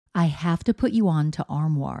I have to put you on to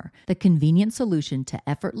Armoire, the convenient solution to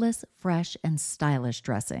effortless, fresh, and stylish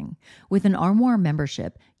dressing. With an Armoire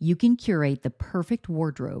membership, you can curate the perfect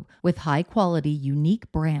wardrobe with high-quality,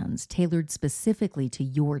 unique brands tailored specifically to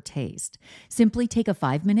your taste. Simply take a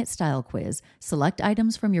 5-minute style quiz, select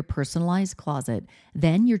items from your personalized closet,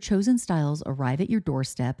 then your chosen styles arrive at your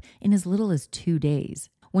doorstep in as little as 2 days.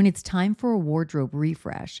 When it's time for a wardrobe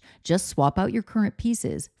refresh, just swap out your current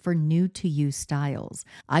pieces for new-to-you styles.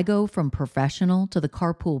 I go from professional to the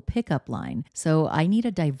carpool pickup line, so I need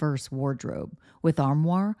a diverse wardrobe. With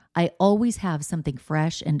Armoire, I always have something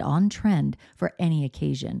fresh and on trend for any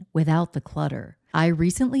occasion, without the clutter. I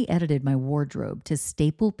recently edited my wardrobe to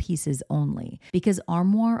staple pieces only because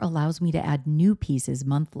Armoire allows me to add new pieces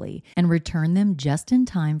monthly and return them just in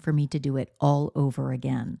time for me to do it all over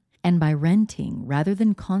again. And by renting rather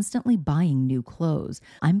than constantly buying new clothes,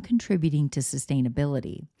 I'm contributing to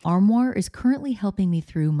sustainability. Armoire is currently helping me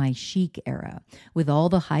through my chic era with all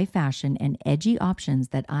the high fashion and edgy options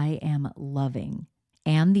that I am loving.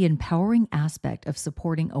 And the empowering aspect of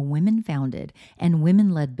supporting a women-founded and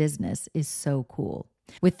women-led business is so cool.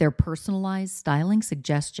 With their personalized styling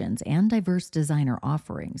suggestions and diverse designer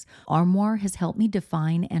offerings, Armoire has helped me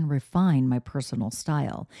define and refine my personal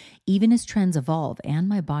style, even as trends evolve and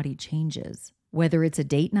my body changes. Whether it's a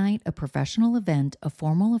date night, a professional event, a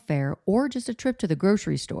formal affair, or just a trip to the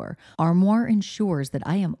grocery store, Armoire ensures that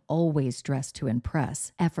I am always dressed to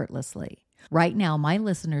impress effortlessly. Right now, my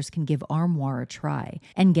listeners can give Armoire a try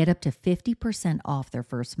and get up to 50% off their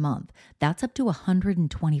first month. That's up to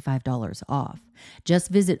 $125 off. Just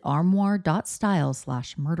visit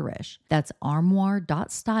armoire.style/murderish. That's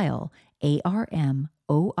armoire.style,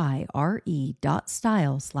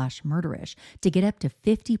 ARMOIRE.style/murderish to get up to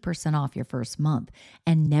 50% off your first month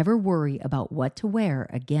and never worry about what to wear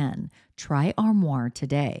again. Try Armoire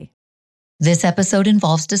today. This episode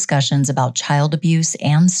involves discussions about child abuse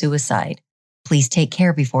and suicide. Please take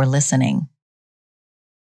care before listening.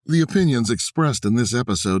 The opinions expressed in this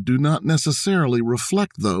episode do not necessarily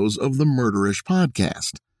reflect those of the Murderish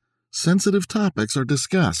podcast. Sensitive topics are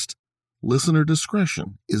discussed. Listener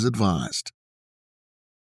discretion is advised.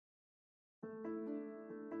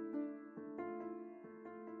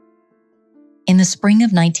 In the spring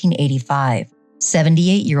of 1985,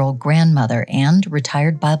 78-year-old grandmother and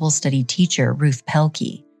retired Bible study teacher Ruth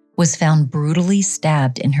Pelke was found brutally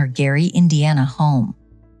stabbed in her Gary, Indiana home.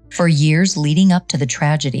 For years leading up to the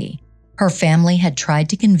tragedy, her family had tried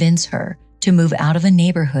to convince her to move out of a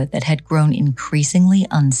neighborhood that had grown increasingly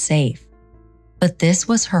unsafe. But this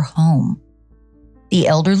was her home. The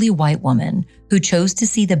elderly white woman, who chose to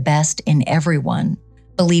see the best in everyone,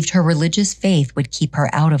 believed her religious faith would keep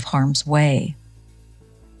her out of harm's way.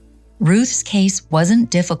 Ruth's case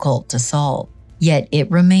wasn't difficult to solve, yet it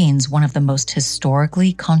remains one of the most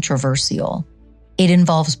historically controversial. It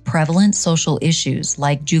involves prevalent social issues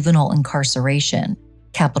like juvenile incarceration,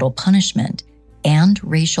 capital punishment, and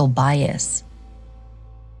racial bias.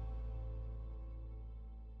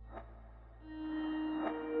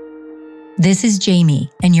 This is Jamie,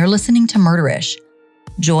 and you're listening to Murderish.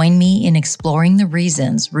 Join me in exploring the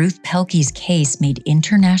reasons Ruth Pelke's case made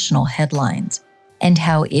international headlines and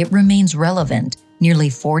how it remains relevant nearly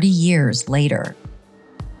 40 years later.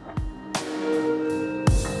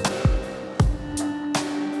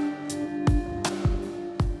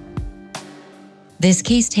 This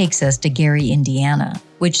case takes us to Gary, Indiana,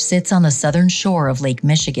 which sits on the southern shore of Lake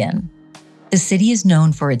Michigan. The city is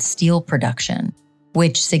known for its steel production,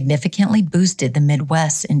 which significantly boosted the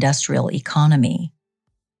Midwest's industrial economy.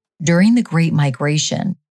 During the Great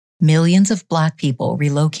Migration, millions of Black people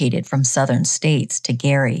relocated from southern states to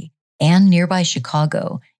Gary and nearby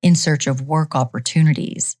Chicago in search of work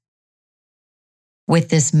opportunities. With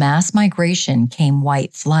this mass migration came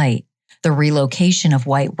white flight, the relocation of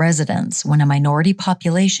white residents when a minority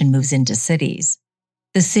population moves into cities.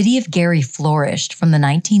 The city of Gary flourished from the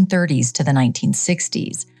 1930s to the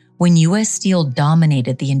 1960s, when U.S. Steel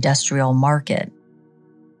dominated the industrial market.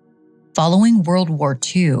 Following World War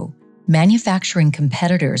II, manufacturing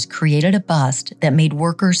competitors created a bust that made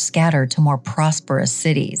workers scatter to more prosperous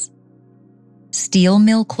cities. Steel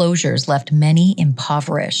mill closures left many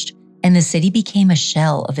impoverished, and the city became a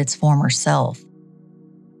shell of its former self.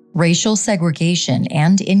 Racial segregation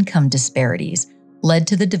and income disparities led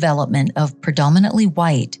to the development of predominantly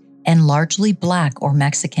white and largely Black or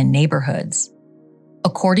Mexican neighborhoods.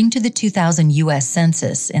 According to the 2000 U.S.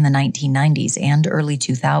 Census in the 1990s and early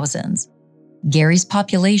 2000s, Gary's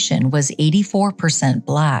population was 84%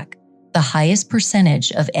 Black, the highest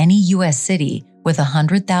percentage of any U.S. city with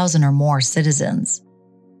 100,000 or more citizens.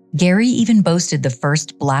 Gary even boasted the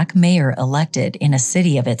first Black mayor elected in a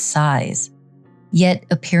city of its size. Yet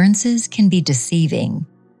appearances can be deceiving,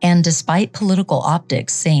 and despite political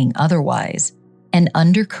optics saying otherwise, an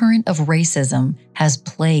undercurrent of racism has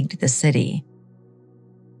plagued the city.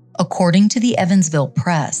 According to the Evansville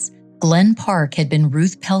Press, Glen Park had been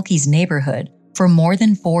Ruth Pelke's neighborhood for more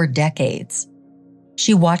than 4 decades.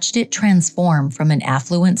 She watched it transform from an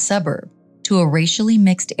affluent suburb to a racially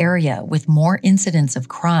mixed area with more incidents of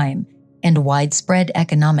crime and widespread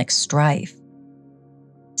economic strife.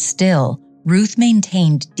 Still, Ruth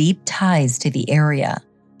maintained deep ties to the area.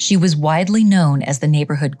 She was widely known as the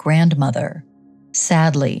neighborhood grandmother.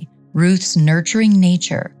 Sadly, Ruth's nurturing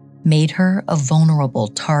nature made her a vulnerable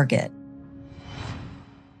target.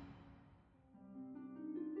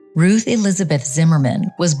 Ruth Elizabeth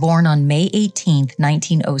Zimmerman was born on May 18,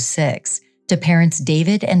 1906, to parents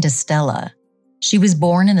David and Estella. She was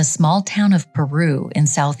born in a small town of Peru in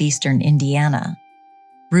southeastern Indiana.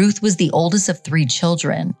 Ruth was the oldest of 3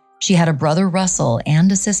 children. She had a brother Russell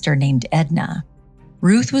and a sister named Edna.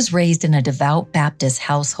 Ruth was raised in a devout Baptist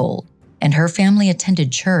household, and her family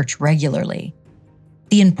attended church regularly.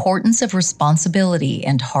 The importance of responsibility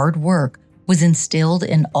and hard work was instilled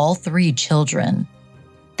in all 3 children.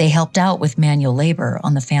 They helped out with manual labor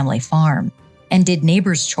on the family farm and did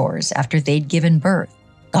neighbors' chores after they'd given birth,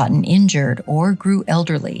 gotten injured, or grew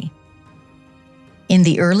elderly. In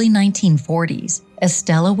the early 1940s,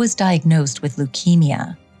 Estella was diagnosed with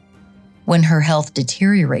leukemia. When her health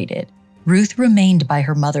deteriorated, Ruth remained by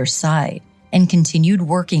her mother's side and continued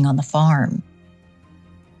working on the farm.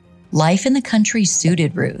 Life in the country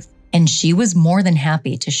suited Ruth, and she was more than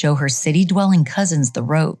happy to show her city-dwelling cousins the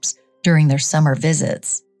ropes during their summer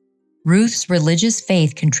visits. Ruth's religious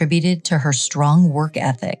faith contributed to her strong work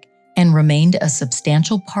ethic and remained a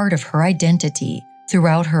substantial part of her identity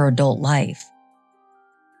throughout her adult life.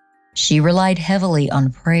 She relied heavily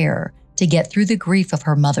on prayer to get through the grief of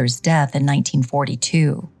her mother's death in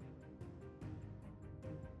 1942.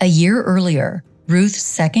 A year earlier, Ruth's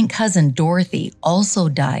second cousin Dorothy also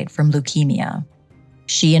died from leukemia.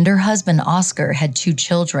 She and her husband Oscar had 2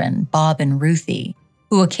 children, Bob and Ruthie,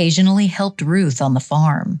 who occasionally helped Ruth on the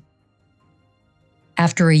farm.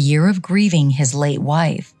 After a year of grieving his late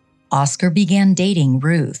wife, Oscar began dating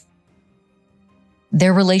Ruth.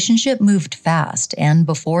 Their relationship moved fast, and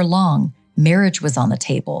before long, marriage was on the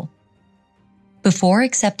table. Before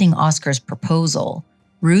accepting Oscar's proposal,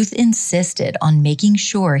 Ruth insisted on making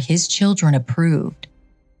sure his children approved.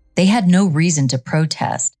 They had no reason to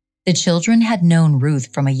protest. The children had known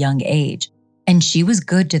Ruth from a young age, and she was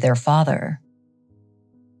good to their father.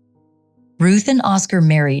 Ruth and Oscar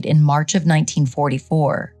married in March of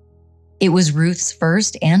 1944. It was Ruth's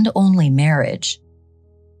first and only marriage.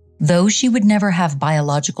 Though she would never have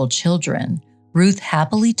biological children, Ruth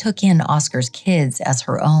happily took in Oscar's kids as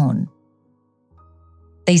her own.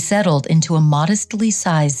 They settled into a modestly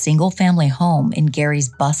sized single-family home in Gary's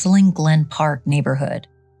bustling Glen Park neighborhood.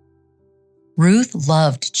 Ruth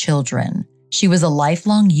loved children. She was a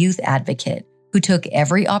lifelong youth advocate who took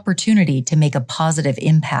every opportunity to make a positive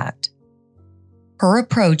impact. Her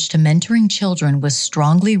approach to mentoring children was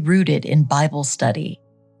strongly rooted in Bible study.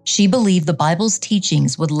 She believed the Bible's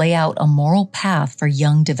teachings would lay out a moral path for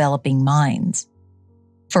young developing minds.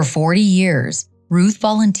 For 40 years, Ruth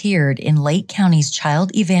volunteered in Lake County's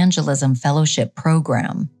Child Evangelism Fellowship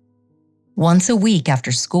program. Once a week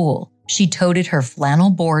after school, she toted her flannel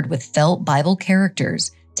board with felt Bible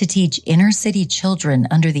characters to teach inner-city children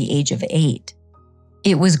under the age of 8.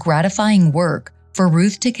 It was gratifying work for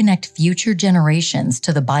Ruth to connect future generations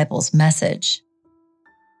to the Bible's message.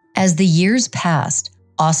 As the years passed,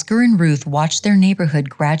 Oscar and Ruth watched their neighborhood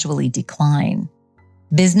gradually decline.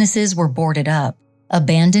 Businesses were boarded up,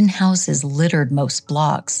 abandoned houses littered most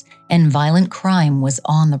blocks, and violent crime was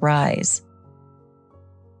on the rise.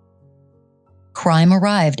 Crime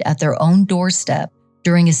arrived at their own doorstep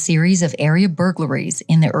during a series of area burglaries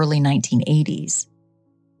in the early 1980s.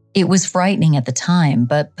 It was frightening at the time,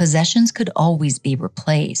 but possessions could always be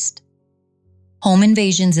replaced. Home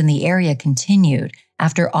invasions in the area continued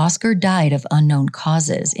after Oscar died of unknown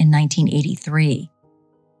causes in 1983.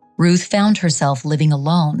 Ruth found herself living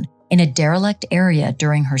alone in a derelict area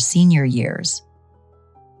during her senior years.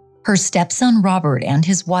 Her stepson Robert and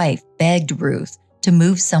his wife begged Ruth to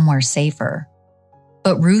move somewhere safer.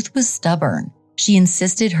 But Ruth was stubborn. She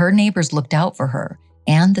insisted her neighbors looked out for her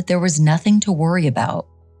and that there was nothing to worry about.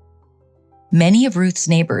 Many of Ruth's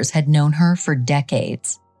neighbors had known her for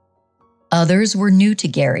decades. Others were new to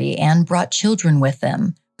Gary and brought children with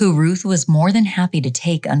them, who Ruth was more than happy to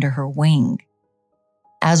take under her wing.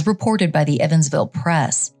 As reported by the Evansville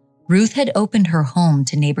Press, Ruth had opened her home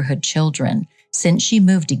to neighborhood children since she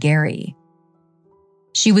moved to Gary.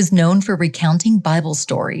 She was known for recounting Bible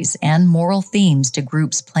stories and moral themes to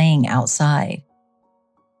groups playing outside.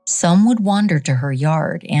 Some would wander to her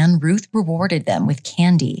yard, and Ruth rewarded them with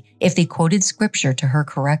candy if they quoted scripture to her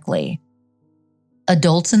correctly.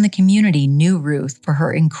 Adults in the community knew Ruth for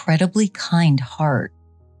her incredibly kind heart.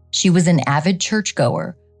 She was an avid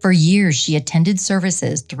churchgoer. For years, she attended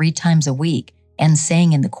services 3 times a week and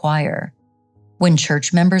sang in the choir. When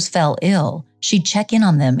church members fell ill, she'd check in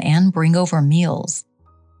on them and bring over meals.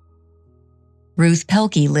 Ruth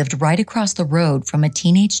Pelke lived right across the road from a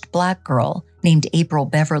teenaged black girl named April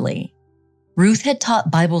Beverly. Ruth had taught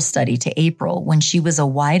Bible study to April when she was a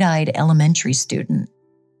wide-eyed elementary student,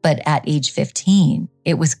 but at age 15,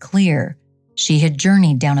 it was clear she had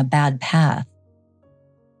journeyed down a bad path.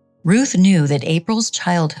 Ruth knew that April's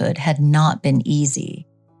childhood had not been easy.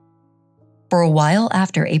 For a while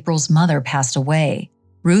after April's mother passed away,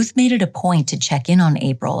 Ruth made it a point to check in on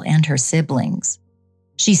April and her siblings.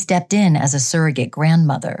 She stepped in as a surrogate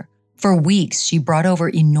grandmother. For weeks, she brought over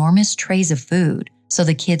enormous trays of food so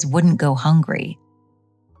the kids wouldn't go hungry.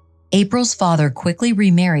 April's father quickly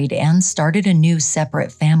remarried and started a new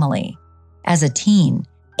separate family. As a teen,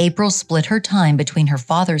 April split her time between her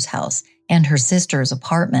father's house and her sister's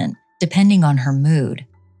apartment, depending on her mood.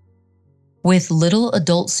 With little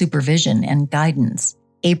adult supervision and guidance,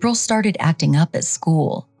 April started acting up at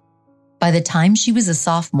school. By the time she was a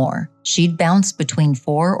sophomore, she'd bounced between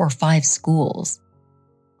 4 or 5 schools.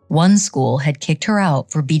 One school had kicked her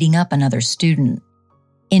out for beating up another student.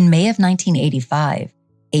 In May of 1985,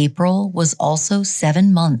 April was also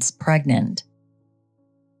 7 months pregnant.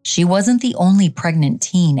 She wasn't the only pregnant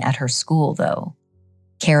teen at her school, though.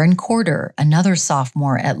 Karen Corder, another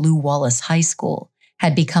sophomore at Lew Wallace High School,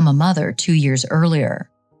 had become a mother 2 years earlier.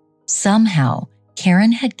 Somehow,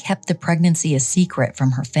 Karen had kept the pregnancy a secret from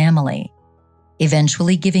her family,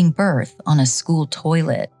 eventually giving birth on a school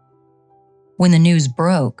toilet. When the news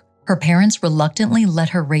broke, her parents reluctantly let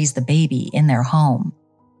her raise the baby in their home.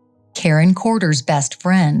 Karen Corder's best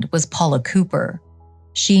friend was Paula Cooper.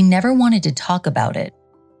 She never wanted to talk about it,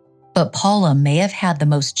 but Paula may have had the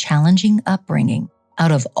most challenging upbringing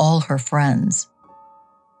out of all her friends.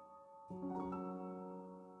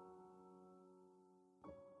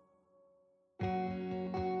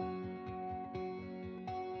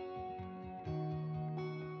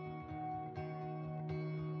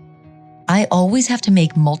 I always have to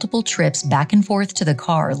make multiple trips back and forth to the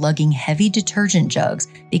car lugging heavy detergent jugs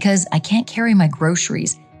because I can't carry my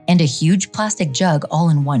groceries and a huge plastic jug all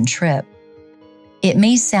in one trip. It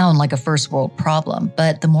may sound like a first world problem,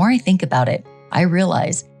 but the more I think about it, I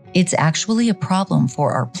realize it's actually a problem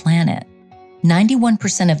for our planet.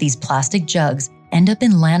 91% of these plastic jugs end up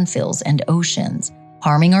in landfills and oceans,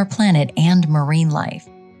 harming our planet and marine life.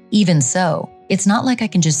 Even so, it's not like I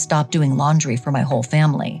can just stop doing laundry for my whole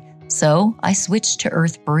family. So I switched to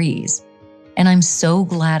Earth Breeze. And I'm so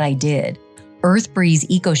glad I did. Earth Breeze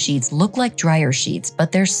Eco Sheets look like dryer sheets,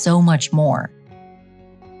 but there's so much more.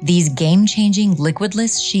 These game-changing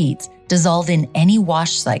liquidless sheets dissolve in any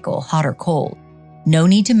wash cycle, hot or cold. No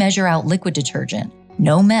need to measure out liquid detergent,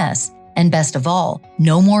 no mess, and best of all,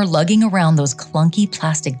 no more lugging around those clunky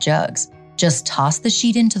plastic jugs. Just toss the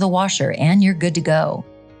sheet into the washer and you're good to go.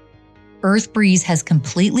 Earth Breeze has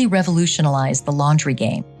completely revolutionized the laundry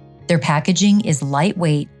game. Their packaging is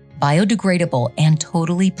lightweight, biodegradable, and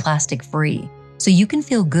totally plastic-free, so you can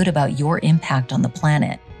feel good about your impact on the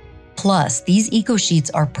planet. Plus, these eco sheets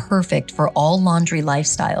are perfect for all laundry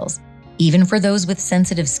lifestyles, even for those with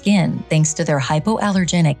sensitive skin thanks to their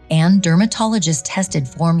hypoallergenic and dermatologist-tested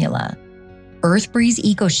formula. Earth Breeze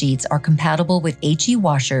Eco Sheets are compatible with HE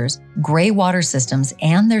washers, gray water systems,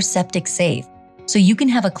 and they're septic safe, so you can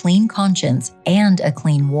have a clean conscience and a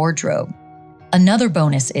clean wardrobe. Another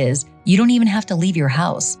bonus is you don't even have to leave your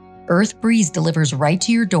house. Earth Breeze delivers right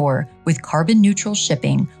to your door with carbon-neutral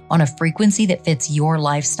shipping on a frequency that fits your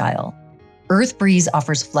lifestyle. Earth Breeze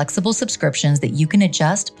offers flexible subscriptions that you can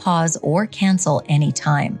adjust, pause, or cancel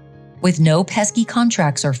anytime, with no pesky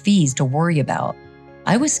contracts or fees to worry about.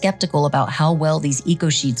 I was skeptical about how well these eco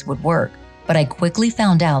sheets would work, but I quickly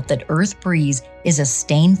found out that Earth Breeze is a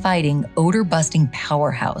stain-fighting, odor-busting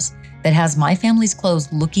powerhouse that has my family's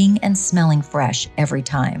clothes looking and smelling fresh every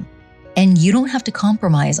time. And you don't have to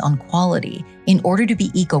compromise on quality in order to be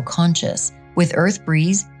eco-conscious. With Earth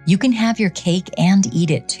Breeze, you can have your cake and eat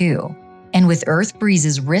it too. And with Earth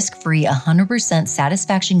Breeze's risk-free 100%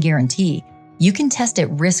 satisfaction guarantee, you can test it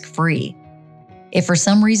risk-free. If for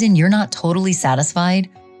some reason you're not totally satisfied,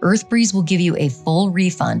 Earth Breeze will give you a full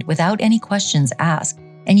refund without any questions asked,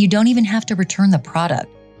 and you don't even have to return the product.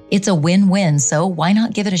 It's a win-win, so why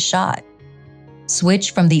not give it a shot?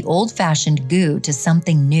 Switch from the old-fashioned goo to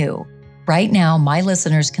something new. Right now, my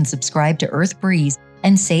listeners can subscribe to Earth Breeze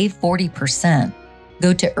and save 40%.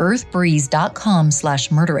 Go to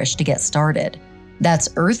earthbreeze.com/murderish to get started. That's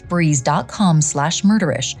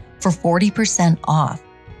earthbreeze.com/murderish for 40% off.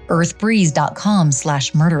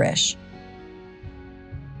 earthbreeze.com/murderish.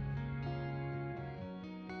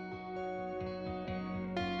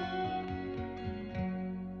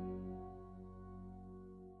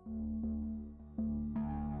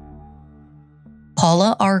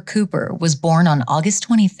 Paula R. Cooper was born on August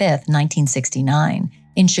 25, 1969,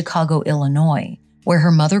 in Chicago, Illinois, where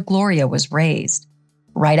her mother Gloria was raised.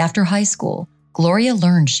 Right after high school, Gloria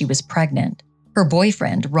learned she was pregnant. Her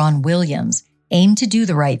boyfriend, Ron Williams, aimed to do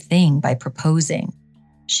the right thing by proposing.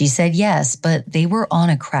 She said yes, but they were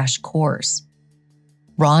on a crash course.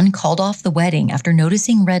 Ron called off the wedding after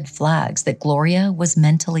noticing red flags that Gloria was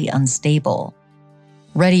mentally unstable.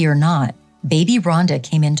 Ready or not, baby Rhonda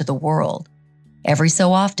came into the world. Every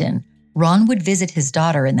so often, Ron would visit his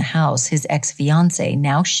daughter in the house his ex-fiancé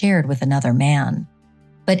now shared with another man.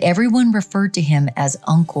 But everyone referred to him as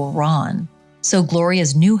Uncle Ron, so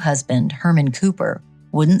Gloria's new husband, Herman Cooper,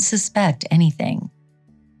 wouldn't suspect anything.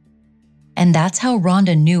 And that's how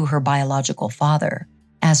Rhonda knew her biological father,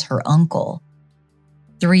 as her uncle.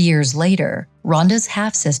 3 years later, Rhonda's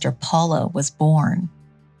half-sister Paula was born.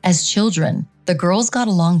 As children, the girls got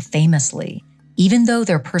along famously, even though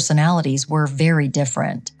their personalities were very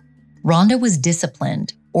different. Rhonda was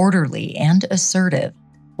disciplined, orderly, and assertive,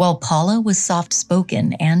 while Paula was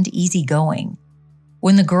soft-spoken and easygoing.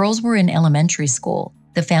 When the girls were in elementary school,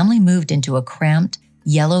 the family moved into a cramped,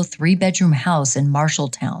 yellow 3-bedroom house in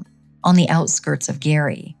Marshalltown, on the outskirts of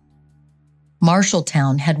Gary.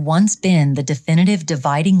 Marshalltown had once been the definitive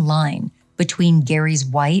dividing line between Gary's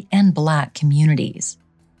white and black communities.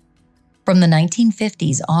 From the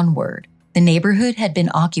 1950s onward, the neighborhood had been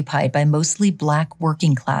occupied by mostly black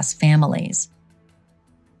working-class families.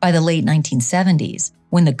 By the late 1970s,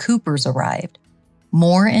 when the Coopers arrived,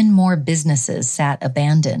 more and more businesses sat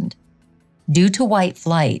abandoned. Due to white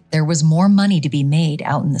flight, there was more money to be made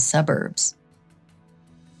out in the suburbs.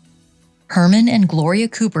 Herman and Gloria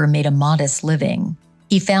Cooper made a modest living.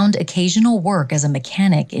 He found occasional work as a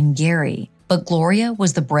mechanic in Gary, but Gloria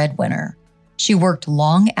was the breadwinner. She worked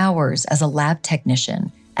long hours as a lab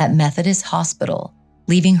technician at Methodist Hospital,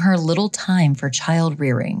 leaving her little time for child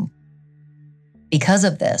rearing. Because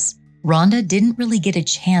of this, Rhonda didn't really get a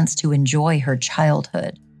chance to enjoy her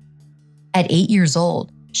childhood. At 8 years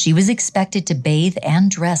old, she was expected to bathe and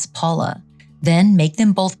dress Paula, then make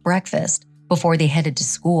them both breakfast before they headed to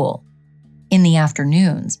school. In the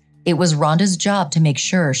afternoons, it was Rhonda's job to make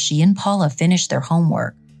sure she and Paula finished their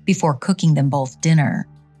homework before cooking them both dinner.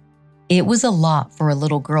 It was a lot for a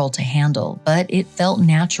little girl to handle, but it felt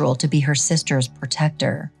natural to be her sister's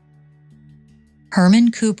protector.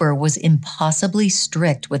 Herman Cooper was impossibly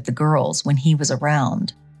strict with the girls when he was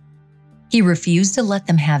around. He refused to let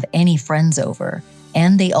them have any friends over,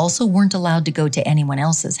 and they also weren't allowed to go to anyone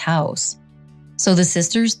else's house. So the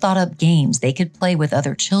sisters thought up games they could play with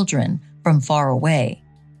other children from far away.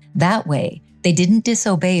 That way, they didn't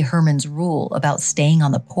disobey Herman's rule about staying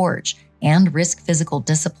on the porch and risk physical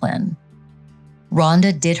discipline.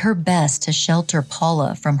 Rhonda did her best to shelter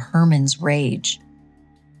Paula from Herman's rage.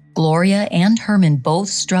 Gloria and Herman both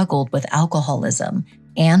struggled with alcoholism,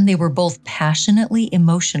 and they were both passionately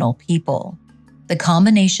emotional people. The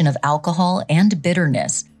combination of alcohol and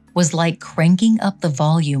bitterness was like cranking up the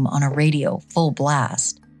volume on a radio full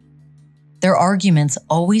blast. Their arguments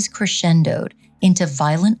always crescendoed into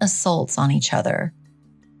violent assaults on each other.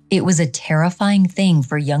 It was a terrifying thing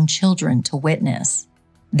for young children to witness.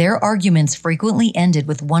 Their arguments frequently ended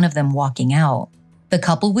with one of them walking out. The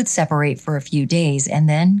couple would separate for a few days and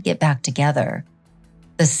then get back together.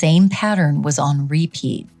 The same pattern was on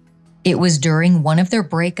repeat. It was during one of their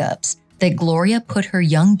breakups that Gloria put her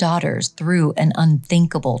young daughters through an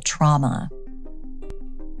unthinkable trauma.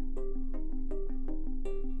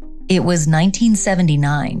 It was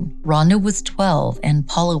 1979. Rhonda was 12 and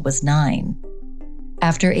Paula was 9.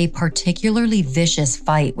 After a particularly vicious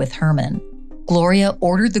fight with Herman, Gloria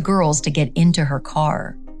ordered the girls to get into her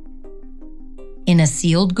car. In a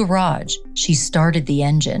sealed garage, she started the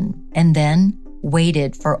engine and then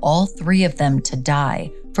waited for all 3 of them to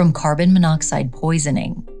die from carbon monoxide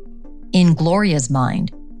poisoning. In Gloria's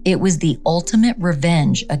mind, it was the ultimate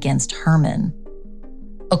revenge against Herman.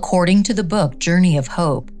 According to the book Journey of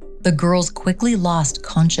Hope, the girls quickly lost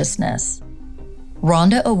consciousness.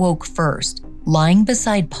 Rhonda awoke first, lying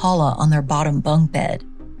beside Paula on their bottom bunk bed.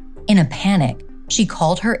 In a panic, she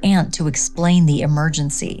called her aunt to explain the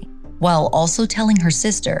emergency. while also telling her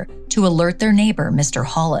sister to alert their neighbor, Mr.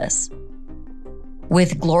 Hollis.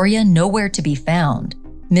 With Gloria nowhere to be found,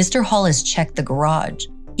 Mr. Hollis checked the garage.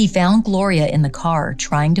 He found Gloria in the car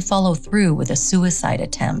trying to follow through with a suicide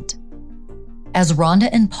attempt. As Rhonda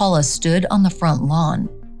and Paula stood on the front lawn,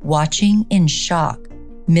 watching in shock,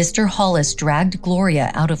 Mr. Hollis dragged Gloria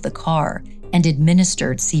out of the car and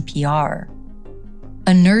administered CPR.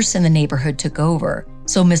 A nurse in the neighborhood took over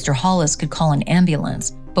so Mr. Hollis could call an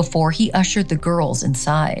ambulance before he ushered the girls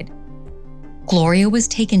inside. Gloria was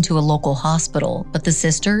taken to a local hospital, but the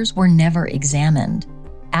sisters were never examined.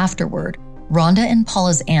 Afterward, Rhonda and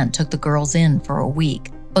Paula's aunt took the girls in for a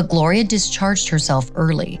week, but Gloria discharged herself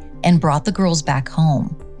early and brought the girls back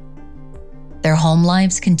home. Their home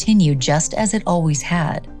lives continued just as it always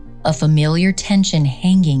had, a familiar tension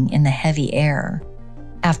hanging in the heavy air.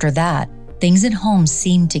 After that, things at home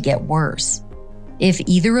seemed to get worse. If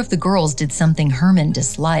either of the girls did something Herman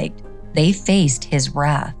disliked, they faced his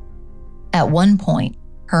wrath. At one point,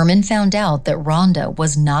 Herman found out that Rhonda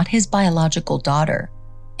was not his biological daughter,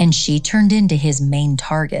 and she turned into his main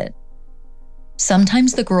target.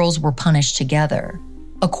 Sometimes the girls were punished together.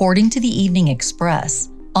 According to the Evening Express,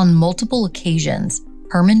 on multiple occasions,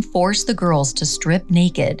 Herman forced the girls to strip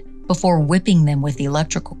naked before whipping them with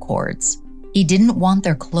electrical cords. He didn't want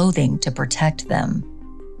their clothing to protect them.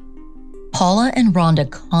 Paula and Rhonda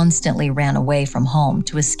constantly ran away from home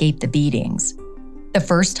to escape the beatings. The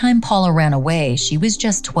first time Paula ran away, she was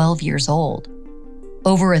just 12 years old.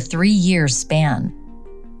 Over a 3-year span,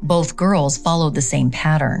 both girls followed the same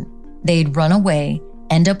pattern. They'd run away,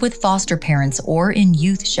 end up with foster parents or in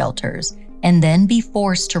youth shelters, and then be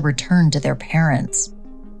forced to return to their parents.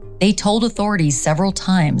 They told authorities several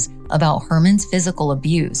times about Herman's physical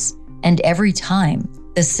abuse, and every time,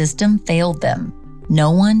 the system failed them.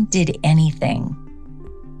 No one did anything.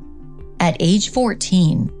 At age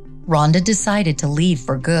 14, Rhonda decided to leave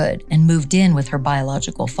for good and moved in with her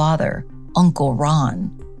biological father, Uncle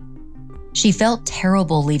Ron. She felt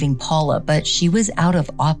terrible leaving Paula, but she was out of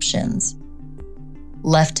options.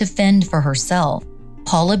 Left to fend for herself,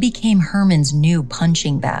 Paula became Herman's new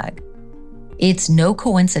punching bag. It's no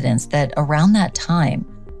coincidence that around that time,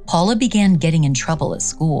 Paula began getting in trouble at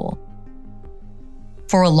school.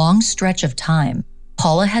 For a long stretch of time,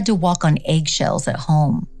 Paula had to walk on eggshells at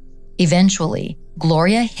home. Eventually,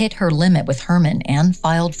 Gloria hit her limit with Herman and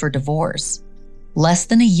filed for divorce. Less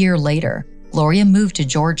than a year later, Gloria moved to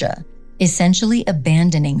Georgia, essentially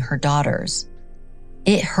abandoning her daughters.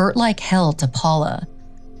 It hurt like hell to Paula,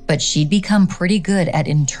 but she'd become pretty good at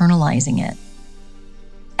internalizing it.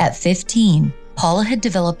 At 15, Paula had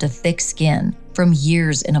developed a thick skin from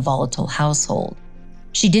years in a volatile household.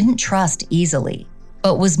 She didn't trust easily,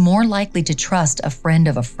 but was more likely to trust a friend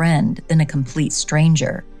of a friend than a complete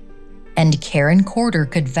stranger. And Karen Corder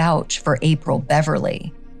could vouch for April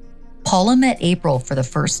Beverly. Paula met April for the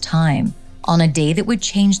first time on a day that would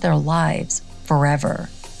change their lives forever.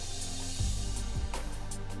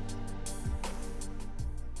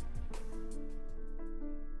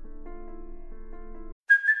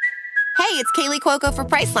 Hey, it's Kaylee Cuoco for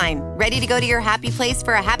Priceline. Ready to go to your happy place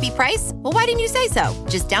for a happy price? Well, why didn't you say so?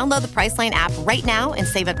 Just download the Priceline app right now and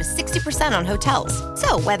save up to 60% on hotels.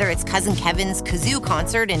 So whether it's Cousin Kevin's Kazoo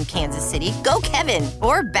Concert in Kansas City, go Kevin,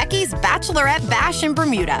 or Becky's Bachelorette Bash in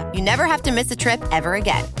Bermuda, you never have to miss a trip ever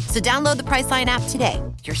again. So download the Priceline app today.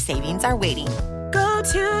 Your savings are waiting. Go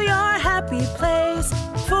to your happy place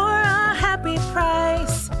for a happy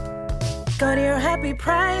price. Go to your happy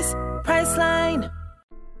price, Priceline.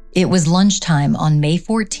 It was lunchtime on May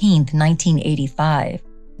 14, 1985,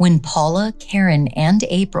 when Paula, Karen, and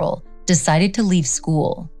April decided to leave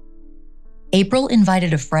school. April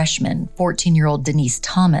invited a freshman, 14-year-old Denise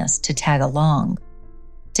Thomas, to tag along.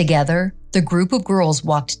 Together, the group of girls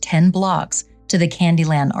walked 10 blocks to the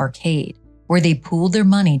Candyland arcade, where they pooled their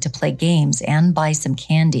money to play games and buy some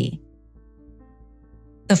candy.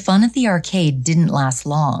 The fun at the arcade didn't last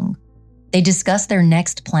long. They discussed their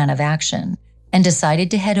next plan of action and decided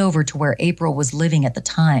to head over to where April was living at the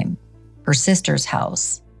time, her sister's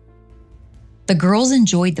house. The girls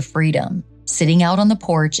enjoyed the freedom, sitting out on the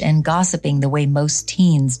porch and gossiping the way most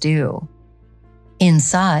teens do.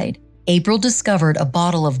 Inside, April discovered a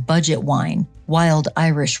bottle of budget wine, Wild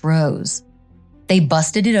Irish Rose. They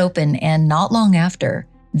busted it open, and not long after,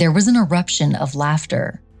 there was an eruption of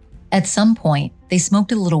laughter. At some point, they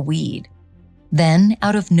smoked a little weed. Then,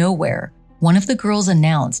 out of nowhere, one of the girls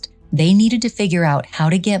announced they needed to figure out how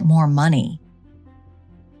to get more money.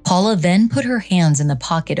 Paula then put her hands in the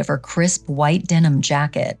pocket of her crisp white denim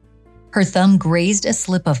jacket. Her thumb grazed a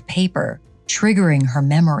slip of paper, triggering her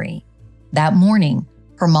memory. That morning,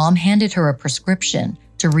 her mom handed her a prescription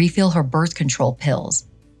to refill her birth control pills,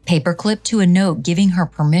 paperclipped to a note giving her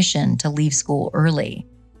permission to leave school early.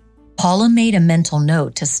 Paula made a mental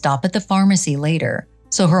note to stop at the pharmacy later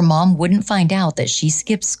so her mom wouldn't find out that she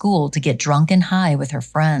skipped school to get drunk and high with her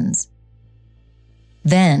friends.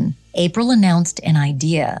 Then, April announced an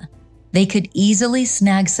idea. They could easily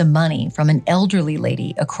snag some money from an elderly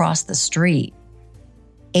lady across the street.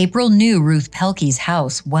 April knew Ruth Pelke's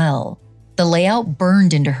house well. The layout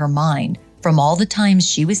burned into her mind from all the times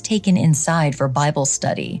she was taken inside for Bible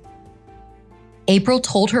study. April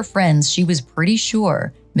told her friends she was pretty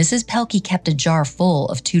sure Mrs. Pelke kept a jar full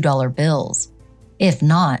of $2 bills. If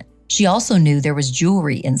not, she also knew there was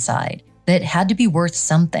jewelry inside that had to be worth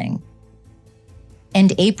something.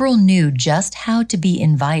 And April knew just how to be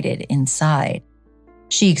invited inside.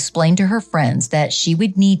 She explained to her friends that she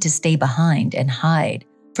would need to stay behind and hide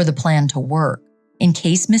for the plan to work in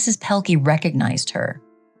case Mrs. Pelke recognized her.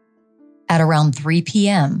 At around 3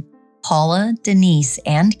 p.m., Paula, Denise,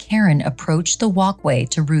 and Karen approached the walkway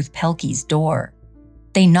to Ruth Pelke's door.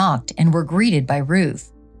 They knocked and were greeted by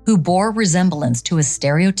Ruth, who bore resemblance to a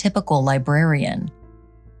stereotypical librarian.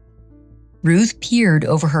 Ruth peered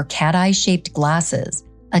over her cat-eye-shaped glasses,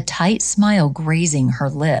 a tight smile grazing her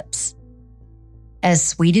lips. As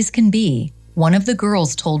sweet as can be, one of the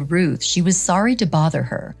girls told Ruth she was sorry to bother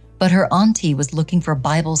her, but her auntie was looking for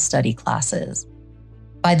Bible study classes.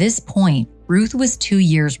 By this point, Ruth was 2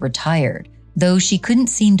 years retired, though she couldn't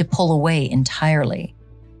seem to pull away entirely.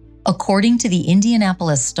 According to the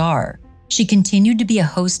Indianapolis Star, she continued to be a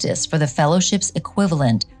hostess for the fellowship's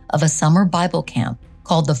equivalent of a summer Bible camp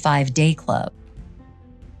called the 5-Day Club.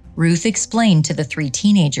 Ruth explained to the 3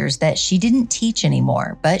 teenagers that she didn't teach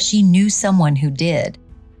anymore, but she knew someone who did.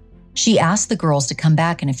 She asked the girls to come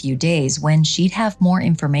back in a few days when she'd have more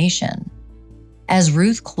information. As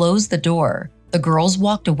Ruth closed the door, the girls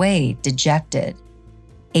walked away dejected.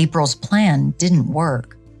 April's plan didn't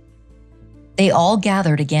work. They all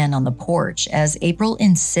gathered again on the porch as April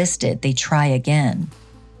insisted they try again.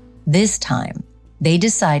 This time, they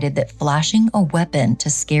decided that flashing a weapon to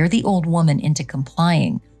scare the old woman into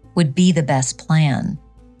complying would be the best plan.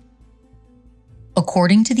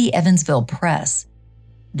 According to the Evansville Press,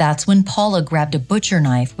 that's when Paula grabbed a butcher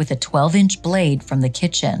knife with a 12-inch blade from the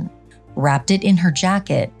kitchen, wrapped it in her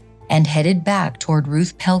jacket, and headed back toward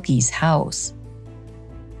Ruth Pelke's house.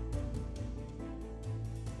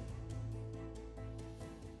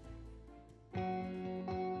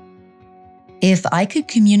 If I could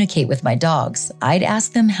communicate with my dogs, I'd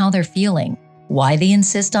ask them how they're feeling, why they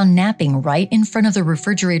insist on napping right in front of the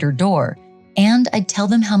refrigerator door, and I'd tell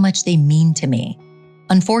them how much they mean to me.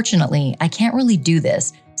 Unfortunately, I can't really do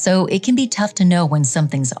this, so it can be tough to know when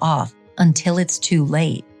something's off until it's too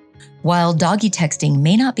late. While doggy texting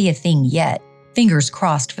may not be a thing yet, fingers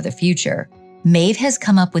crossed for the future, Maeve has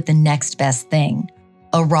come up with the next best thing: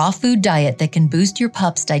 a raw food diet that can boost your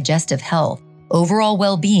pup's digestive health, overall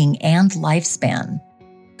well-being, and lifespan.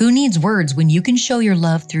 Who needs words when you can show your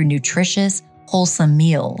love through nutritious, wholesome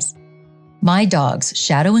meals? My dogs,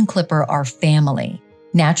 Shadow and Clipper, are family.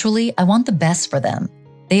 Naturally, I want the best for them.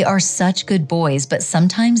 They are such good boys, but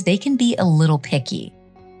sometimes they can be a little picky.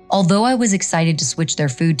 Although I was excited to switch their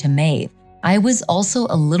food to Maeve, I was also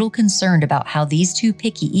a little concerned about how these 2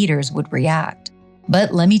 picky eaters would react.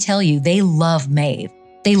 But let me tell you, they love Maeve.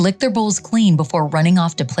 They lick their bowls clean before running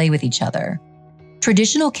off to play with each other.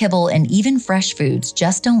 Traditional kibble and even fresh foods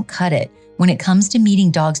just don't cut it when it comes to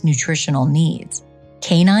meeting dogs' nutritional needs.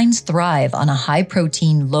 Canines thrive on a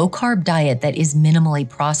high-protein, low-carb diet that is minimally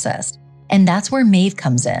processed, and that's where Maeve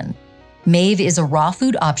comes in. Maeve is a raw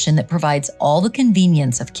food option that provides all the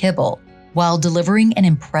convenience of kibble while delivering an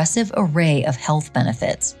impressive array of health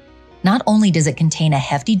benefits. Not only does it contain a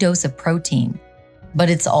hefty dose of protein, but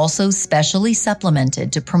it's also specially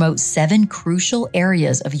supplemented to promote 7 crucial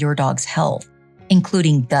areas of your dog's health,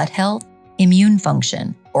 including gut health, immune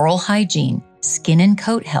function, oral hygiene, skin and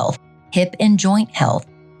coat health, hip and joint health,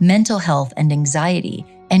 mental health and anxiety,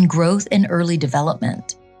 and growth and early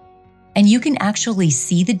development. And you can actually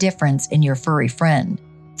see the difference in your furry friend,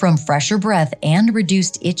 from fresher breath and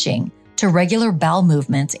reduced itching to regular bowel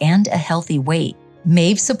movements and a healthy weight.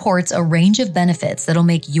 Maeve supports a range of benefits that'll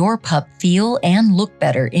make your pup feel and look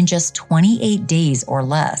better in just 28 days or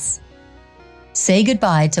less. Say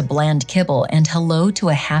goodbye to bland kibble and hello to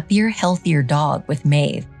a happier, healthier dog with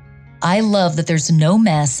Maeve. I love that there's no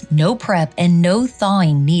mess, no prep, and no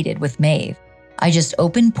thawing needed with Maeve. I just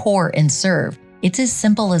open, pour, and serve. It's as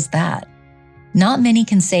simple as that. Not many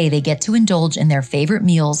can say they get to indulge in their favorite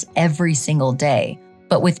meals every single day,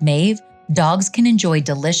 but with Maeve, dogs can enjoy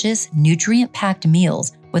delicious, nutrient-packed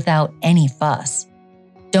meals without any fuss.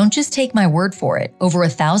 Don't just take my word for it. Over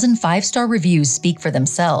 1,000 5-star reviews speak for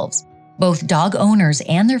themselves. Both dog owners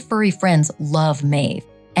and their furry friends love Maeve,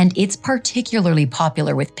 and it's particularly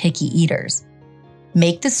popular with picky eaters.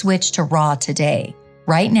 Make the switch to raw today.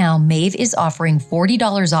 Right now, Maeve is offering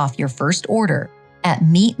 $40 off your first order at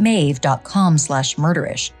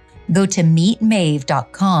meetmaeve.com/murderish. Go to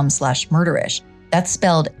meetmaeve.com/murderish. That's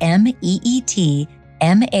spelled MEETMAEV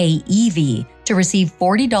to receive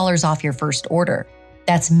 $40 off your first order.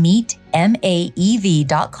 That's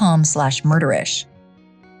meetmaev.com/murderish.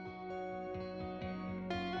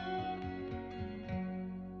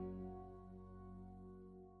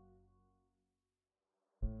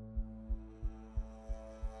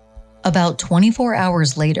 About 24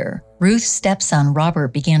 hours later, Ruth's stepson Robert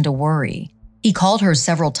began to worry. He called her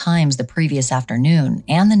several times the previous afternoon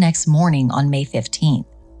and the next morning on May 15th.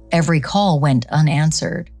 Every call went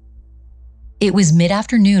unanswered. It was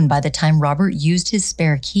mid-afternoon by the time Robert used his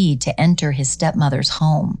spare key to enter his stepmother's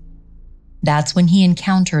home. That's when he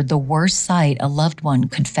encountered the worst sight a loved one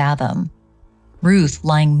could fathom: Ruth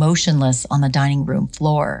lying motionless on the dining room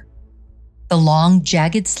floor. The long,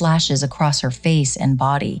 jagged slashes across her face and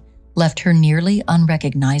body left her nearly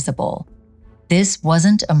unrecognizable. This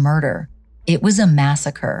wasn't a murder, it was a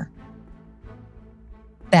massacre.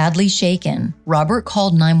 Badly shaken, Robert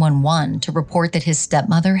called 911 to report that his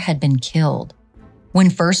stepmother had been killed. When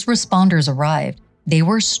first responders arrived, they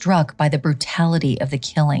were struck by the brutality of the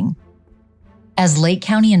killing. As Lake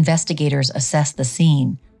County investigators assessed the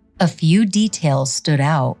scene, a few details stood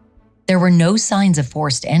out. There were no signs of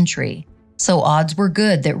forced entry, so odds were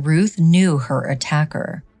good that Ruth knew her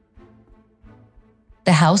attacker.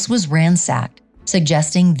 The house was ransacked,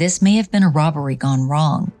 suggesting this may have been a robbery gone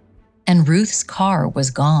wrong, and Ruth's car was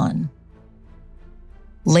gone.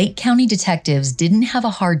 Lake County detectives didn't have a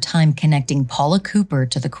hard time connecting Paula Cooper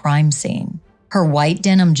to the crime scene. Her white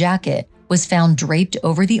denim jacket was found draped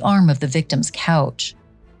over the arm of the victim's couch.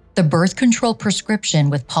 The birth control prescription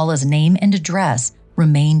with Paula's name and address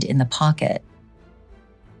remained in the pocket.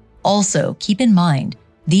 Also, keep in mind,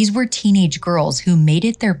 these were teenage girls who made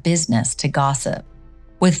it their business to gossip.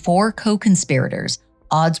 With 4 co-conspirators,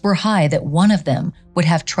 odds were high that one of them would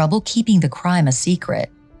have trouble keeping the crime a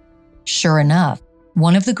secret. Sure enough,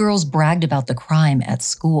 one of the girls bragged about the crime at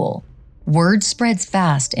school. Word spreads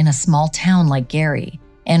fast in a small town like Gary,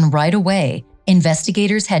 and right away,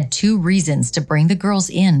 investigators had 2 reasons to bring the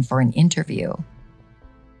girls in for an interview.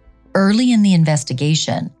 Early in the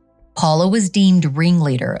investigation, Paula was deemed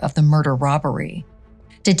ringleader of the murder-robbery.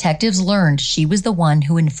 Detectives learned she was the one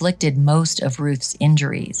who inflicted most of Ruth's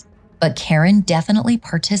injuries, but Karen definitely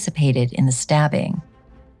participated in the stabbing.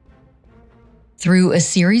 Through a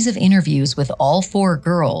series of interviews with all 4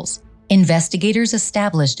 girls, investigators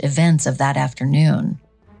established events of that afternoon.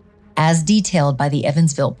 As detailed by the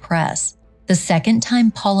Evansville Press, the second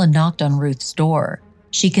time Paula knocked on Ruth's door,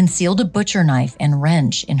 she concealed a butcher knife and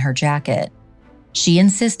wrench in her jacket. She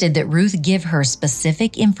insisted that Ruth give her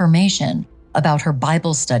specific information about her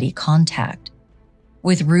Bible study contact.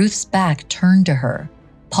 With Ruth's back turned to her,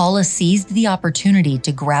 Paula seized the opportunity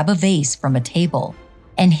to grab a vase from a table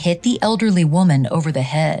and hit the elderly woman over the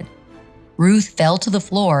head. Ruth fell to the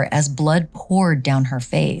floor as blood poured down her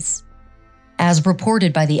face. As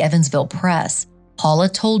reported by the Evansville Press, Paula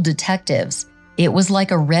told detectives, "It was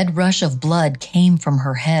like a red rush of blood came from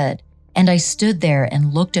her head, and I stood there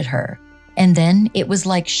and looked at her, and then it was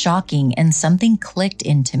like shocking and something clicked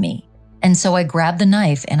into me. And so I grabbed the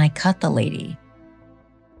knife and I cut the lady."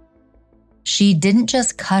 She didn't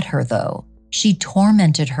just cut her, though. She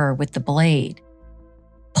tormented her with the blade.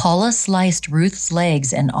 Paula sliced Ruth's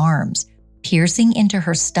legs and arms, piercing into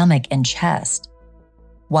her stomach and chest.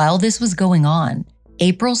 While this was going on,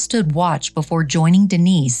 April stood watch before joining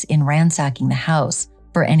Denise in ransacking the house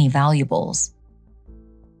for any valuables.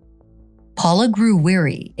 Paula grew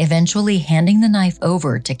weary, eventually handing the knife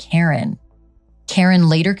over to Karen. Karen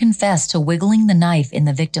later confessed to wiggling the knife in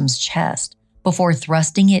the victim's chest before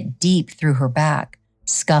thrusting it deep through her back,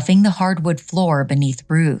 scuffing the hardwood floor beneath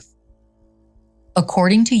Ruth.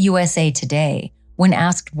 According to USA Today, when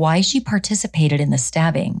asked why she participated in the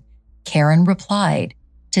stabbing, Karen replied,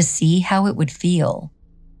 "To see how it would feel."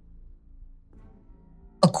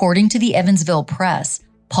 According to the Evansville Press,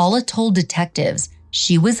 Paula told detectives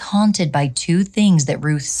she was haunted by 2 things that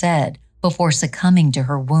Ruth said before succumbing to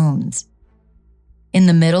her wounds. In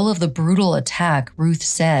the middle of the brutal attack, Ruth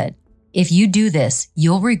said, "If you do this,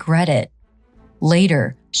 you'll regret it."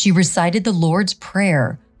 Later, she recited the Lord's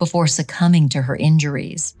Prayer before succumbing to her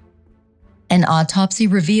injuries. An autopsy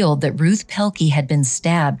revealed that Ruth Pelke had been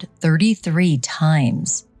stabbed 33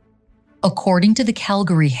 times. According to the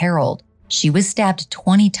Calgary Herald, she was stabbed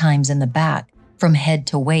 20 times in the back from head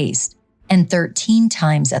to waist and 13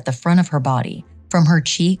 times at the front of her body from her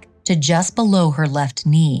cheek to just below her left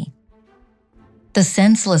knee. The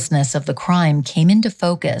senselessness of the crime came into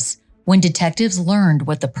focus when detectives learned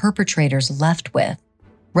what the perpetrators left with,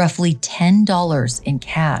 roughly $10 in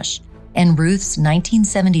cash and Ruth's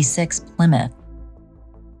 1976 Plymouth.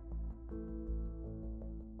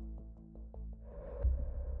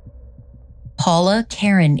 Paula,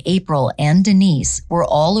 Karen, April, and Denise were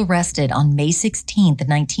all arrested on May 16,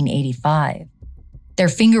 1985. Their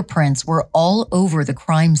fingerprints were all over the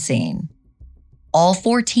crime scene. All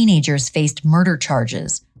 4 teenagers faced murder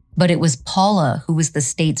charges, but it was Paula who was the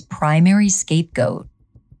state's primary scapegoat.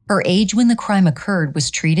 Her age when the crime occurred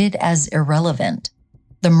was treated as irrelevant.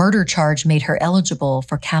 The murder charge made her eligible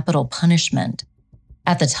for capital punishment.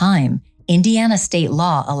 At the time, Indiana state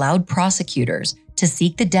law allowed prosecutors to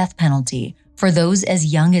seek the death penalty for those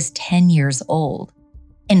as young as 10 years old.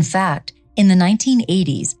 In fact, in the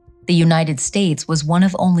 1980s, the United States was one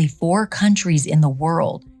of only 4 countries in the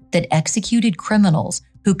world that executed criminals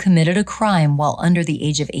who committed a crime while under the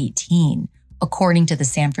age of 18, according to the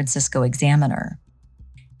San Francisco Examiner.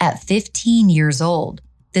 At 15 years old,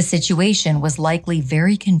 the situation was likely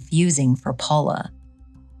very confusing for Paula.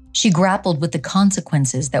 She grappled with the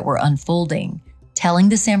consequences that were unfolding, telling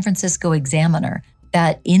the San Francisco Examiner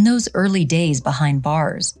that in those early days behind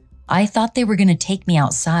bars, I thought they were going to take me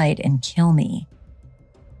outside and kill me.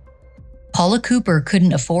 Paula Cooper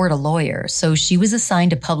couldn't afford a lawyer, so she was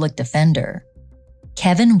assigned a public defender.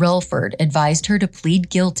 Kevin Relford advised her to plead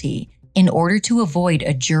guilty in order to avoid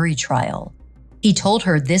a jury trial. He told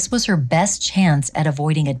her this was her best chance at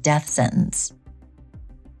avoiding a death sentence.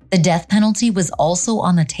 The death penalty was also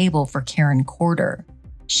on the table for Karen Corder.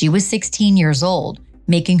 She was 16 years old,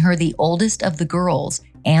 making her the oldest of the girls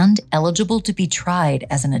and eligible to be tried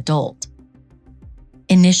as an adult.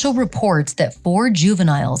 Initial reports that 4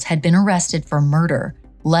 juveniles had been arrested for murder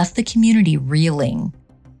left the community reeling.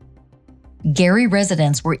 Gary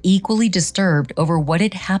residents were equally disturbed over what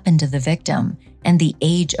had happened to the victim and the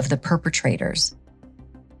age of the perpetrators.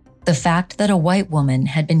 The fact that a white woman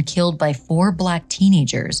had been killed by 4 black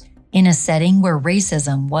teenagers in a setting where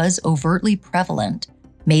racism was overtly prevalent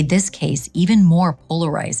made this case even more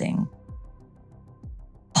polarizing.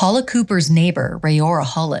 Paula Cooper's neighbor, Rayora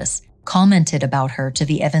Hollis, commented about her to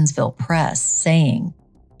the Evansville Press, saying,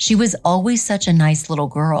 "She was always such a nice little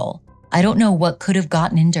girl. I don't know what could have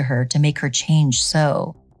gotten into her to make her change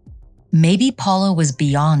so." Maybe Paula was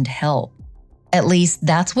beyond help. At least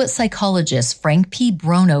that's what psychologist Frank P.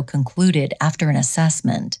 Brono concluded after an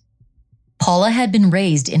assessment. Paula had been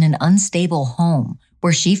raised in an unstable home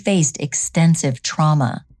where she faced extensive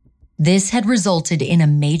trauma. This had resulted in a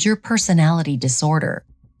major personality disorder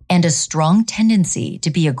and a strong tendency to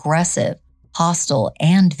be aggressive, hostile,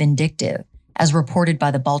 and vindictive, as reported by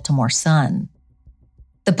the Baltimore Sun.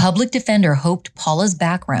 The public defender hoped Paula's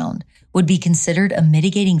background would be considered a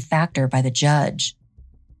mitigating factor by the judge.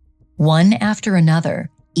 One after another,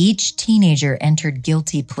 each teenager entered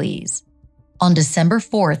guilty pleas. On December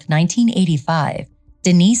 4, 1985,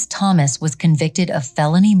 Denise Thomas was convicted of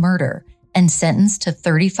felony murder and sentenced to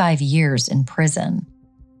 35 years in prison.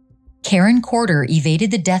 Karen Corder evaded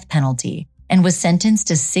the death penalty and was sentenced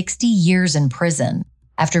to 60 years in prison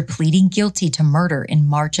after pleading guilty to murder in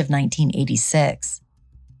March of 1986.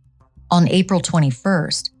 On April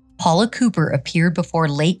 21st, Paula Cooper appeared before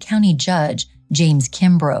Lake County Judge James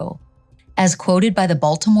Kimbrough. As quoted by the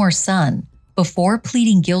Baltimore Sun, before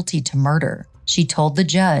pleading guilty to murder, she told the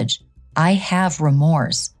judge, "I have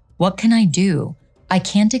remorse. What can I do? I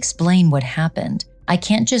can't explain what happened. I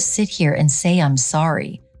can't just sit here and say I'm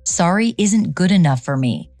sorry. Sorry isn't good enough for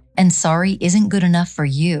me, and sorry isn't good enough for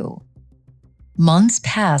you." Months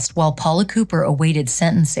passed while Paula Cooper awaited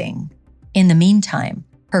sentencing. In the meantime,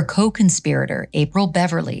 her co-conspirator, April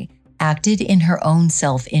Beverly, acted in her own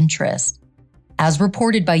self-interest. As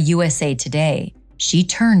reported by USA Today, she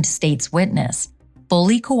turned state's witness,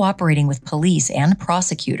 fully cooperating with police and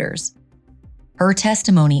prosecutors. Her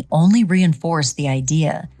testimony only reinforced the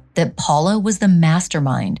idea that Paula was the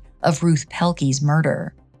mastermind of Ruth Pelke's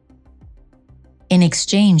murder. In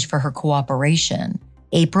exchange for her cooperation,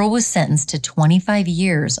 April was sentenced to 25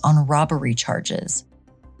 years on robbery charges.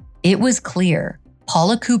 It was clear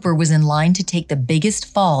Paula Cooper was in line to take the biggest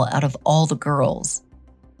fall out of all the girls.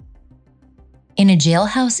 In a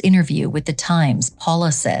jailhouse interview with The Times,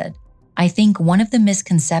 Paula said, "I think one of the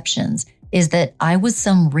misconceptions is that I was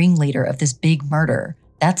some ringleader of this big murder.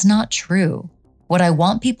 That's not true. What I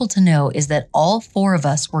want people to know is that all 4 of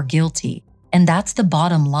us were guilty, and that's the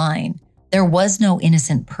bottom line. There was no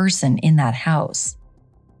innocent person in that house."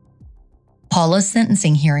 Paula's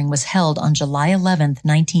sentencing hearing was held on July 11,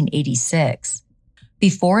 1986.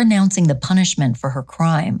 Before announcing the punishment for her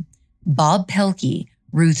crime, Bob Pelke,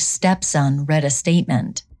 Ruth's stepson, read a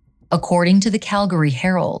statement. According to the Calgary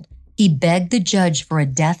Herald, he begged the judge for a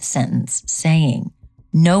death sentence, saying,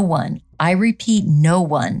 "No one, I repeat, no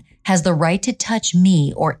one, has the right to touch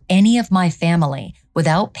me or any of my family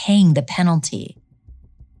without paying the penalty."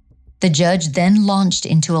 The judge then launched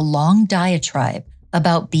into a long diatribe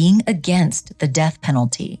about being against the death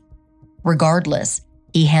penalty. Regardless,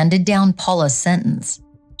 he handed down Paula's sentence.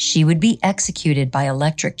 She would be executed by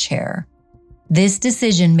electric chair. This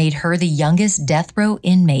decision made her the youngest death row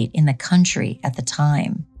inmate in the country at the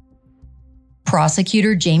time.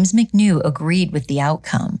 Prosecutor James McNew agreed with the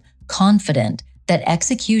outcome, confident that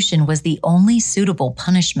execution was the only suitable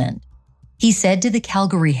punishment. He said to the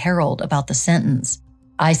Calgary Herald about the sentence,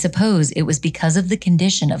 "I suppose it was because of the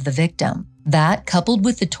condition of the victim. That, coupled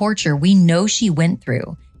with the torture we know she went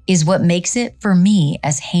through, is what makes it, for me,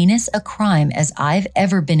 as heinous a crime as I've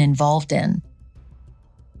ever been involved in."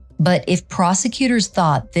 But if prosecutors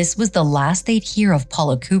thought this was the last they'd hear of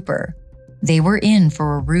Paula Cooper, they were in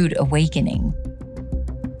for a rude awakening.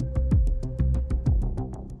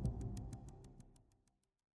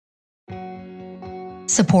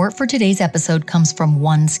 Support for today's episode comes from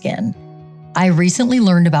OneSkin. I recently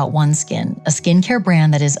learned about OneSkin, a skincare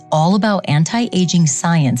brand that is all about anti-aging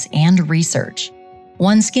science and research.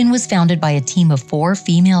 OneSkin was founded by a team of 4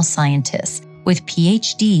 female scientists with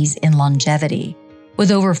PhDs in longevity.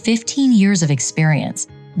 With over 15 years of experience,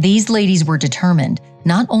 these ladies were determined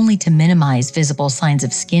not only to minimize visible signs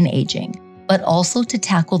of skin aging, but also to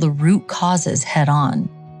tackle the root causes head-on.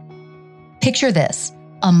 Picture this,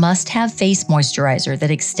 a must-have face moisturizer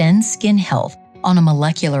that extends skin health on a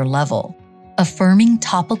molecular level, a firming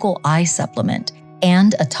topical eye supplement,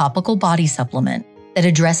 and a topical body supplement that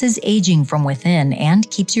addresses aging from within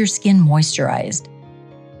and keeps your skin moisturized.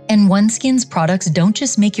 And OneSkin's products don't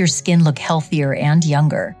just make your skin look healthier and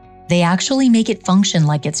younger, they actually make it function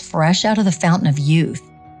like it's fresh out of the fountain of youth.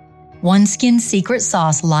 OneSkin's secret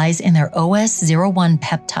sauce lies in their OS01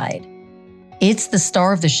 peptide. It's the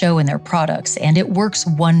star of the show in their products, and it works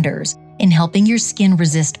wonders in helping your skin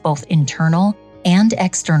resist both internal and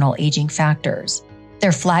external aging factors.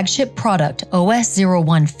 Their flagship product,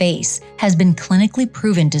 OS01 Face, has been clinically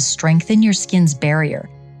proven to strengthen your skin's barrier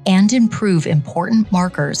and improve important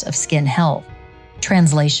markers of skin health.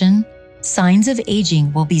 Translation: signs of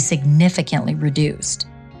aging will be significantly reduced.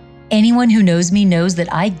 Anyone who knows me knows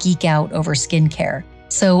that I geek out over skincare,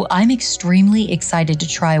 so I'm extremely excited to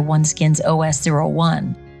try OneSkin's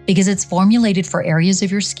OS01 because it's formulated for areas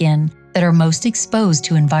of your skin that are most exposed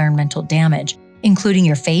to environmental damage, including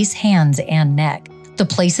your face, hands, and neck, the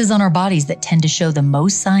places on our bodies that tend to show the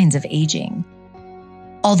most signs of aging.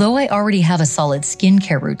 Although I already have a solid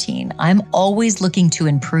skincare routine, I'm always looking to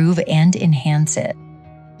improve and enhance it.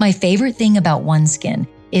 My favorite thing about OneSkin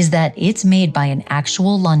is that it's made by an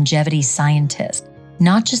actual longevity scientist,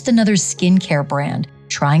 not just another skincare brand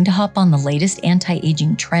trying to hop on the latest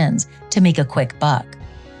anti-aging trends to make a quick buck.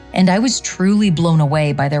 And I was truly blown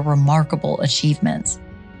away by their remarkable achievements.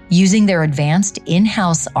 Using their advanced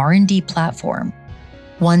in-house R&D platform,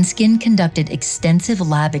 OneSkin conducted extensive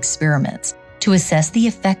lab experiments to assess the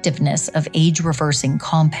effectiveness of age-reversing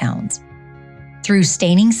compounds. Through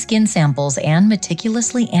staining skin samples and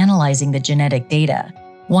meticulously analyzing the genetic data,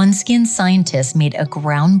 OneSkin scientists made a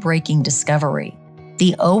groundbreaking discovery.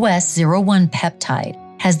 The OS01 peptide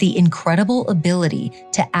has the incredible ability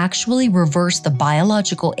to actually reverse the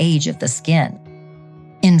biological age of the skin.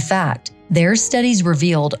 In fact, their studies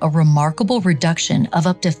revealed a remarkable reduction of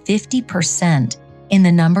up to 50% in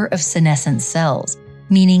the number of senescent cells,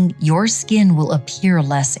 meaning your skin will appear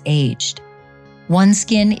less aged.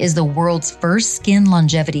 OneSkin is the world's first skin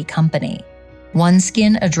longevity company.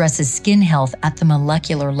 OneSkin addresses skin health at the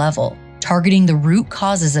molecular level, targeting the root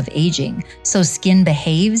causes of aging so skin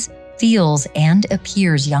behaves, feels, and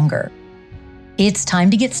appears younger. It's time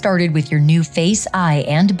to get started with your new face, eye,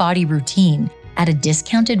 and body routine at a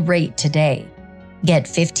discounted rate today. Get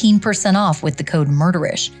 15% off with the code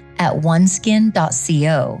MURDERISH at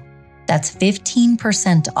oneskin.co. That's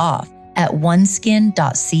 15% off at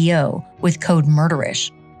oneskin.co with code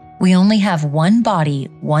MURDERISH. We only have one body,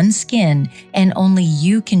 one skin, and only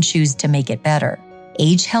you can choose to make it better.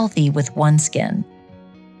 Age healthy with OneSkin.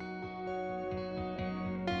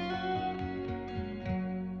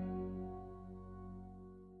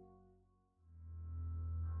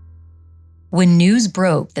 When news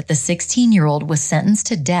broke that the 16-year-old was sentenced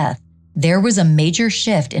to death, there was a major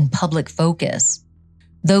shift in public focus.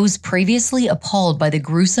 Those previously appalled by the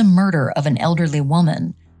gruesome murder of an elderly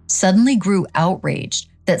woman suddenly grew outraged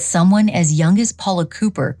that someone as young as Paula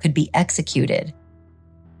Cooper could be executed.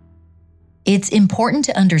 It's important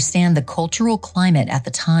to understand the cultural climate at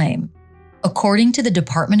the time. According to the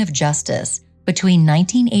Department of Justice, between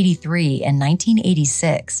 1983 and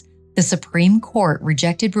 1986, the Supreme Court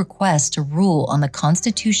rejected requests to rule on the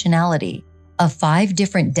constitutionality of 5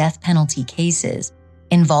 different death penalty cases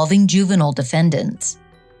involving juvenile defendants.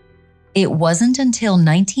 It wasn't until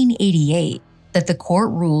 1988 that the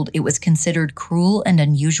court ruled it was considered cruel and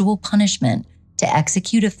unusual punishment to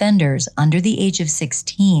execute offenders under the age of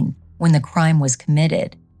 16 when the crime was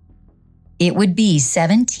committed. It would be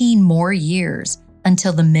 17 more years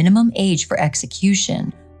until the minimum age for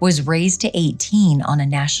execution was raised to 18 on a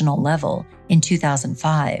national level in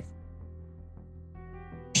 2005.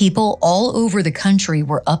 People all over the country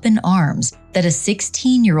were up in arms that a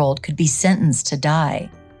 16-year-old could be sentenced to die.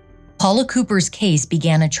 Paula Cooper's case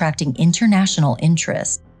began attracting international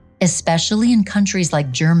interest, especially in countries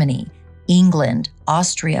like Germany, England,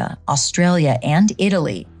 Austria, Australia, and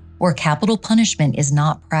Italy, where capital punishment is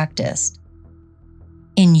not practiced.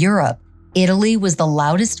 In Europe, Italy was the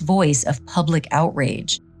loudest voice of public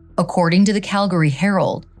outrage. According to the Calgary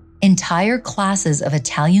Herald, entire classes of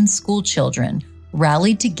Italian schoolchildren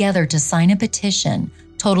rallied together to sign a petition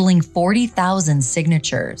totaling 40,000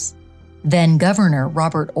 signatures. Then Governor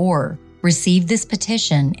Robert Orr received this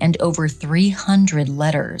petition and over 300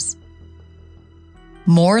 letters.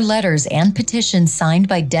 More letters and petitions signed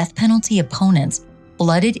by death penalty opponents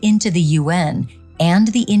flooded into the UN and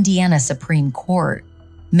the Indiana Supreme Court.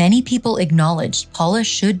 Many people acknowledged Paula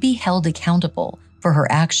should be held accountable for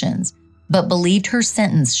her actions, but believed her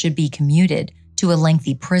sentence should be commuted to a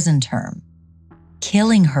lengthy prison term.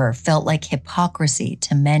 Killing her felt like hypocrisy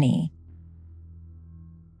to many.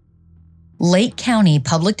 Lake County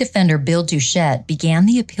Public Defender Bill Duchette began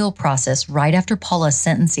the appeal process right after Paula's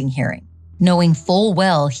sentencing hearing, knowing full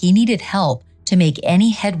well he needed help to make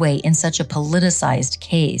any headway in such a politicized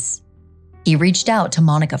case. He reached out to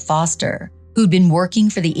Monica Foster, who'd been working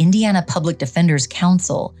for the Indiana Public Defenders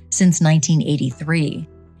Council since 1983,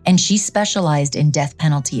 and she specialized in death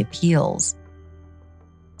penalty appeals.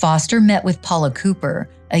 Foster met with Paula Cooper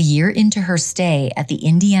a year into her stay at the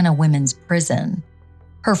Indiana Women's Prison.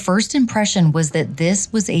 Her first impression was that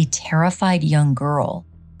this was a terrified young girl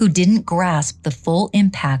who didn't grasp the full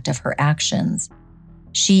impact of her actions.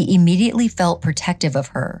 She immediately felt protective of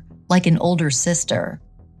her, like an older sister.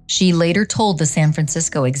 She later told the San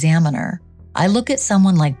Francisco Examiner, "I look at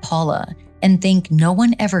someone like Paula and think no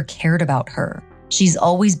one ever cared about her. She's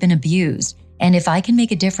always been abused, and if I can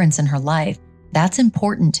make a difference in her life, that's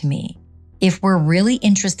important to me. If we're really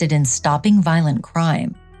interested in stopping violent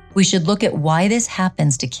crime, we should look at why this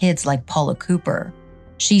happens to kids like Paula Cooper.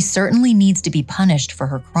 She certainly needs to be punished for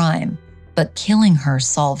her crime, but killing her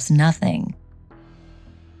solves nothing."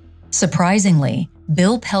 Surprisingly,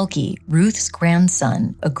 Bill Pelke, Ruth's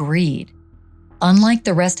grandson, agreed. Unlike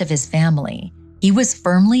the rest of his family, he was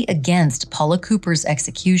firmly against Paula Cooper's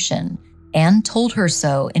execution and told her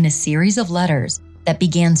so in a series of letters that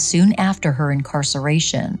began soon after her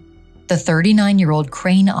incarceration. The 39-year-old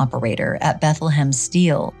crane operator at Bethlehem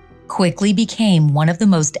Steel quickly became one of the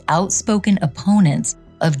most outspoken opponents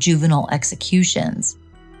of juvenile executions.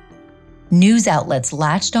 News outlets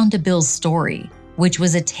latched onto Bill's story, which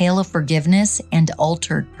was a tale of forgiveness and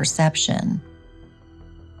altered perception.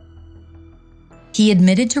 He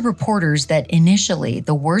admitted to reporters that initially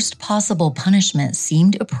the worst possible punishment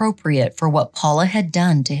seemed appropriate for what Paula had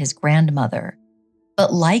done to his grandmother.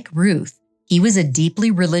 But like Ruth, he was a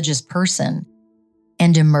deeply religious person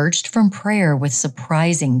and emerged from prayer with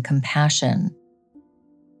surprising compassion.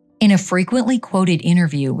 In a frequently quoted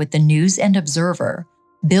interview with the News and Observer,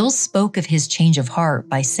 Bill spoke of his change of heart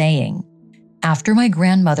by saying, "After my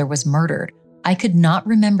grandmother was murdered, I could not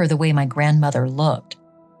remember the way my grandmother looked.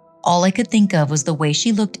 All I could think of was the way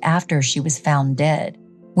she looked after she was found dead,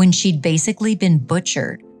 when she'd basically been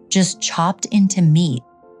butchered, just chopped into meat.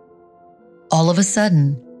 All of a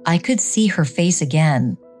sudden, I could see her face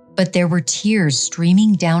again, but there were tears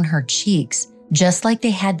streaming down her cheeks, just like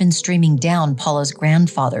they had been streaming down Paula's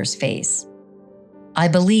grandfather's face. I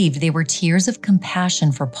believed they were tears of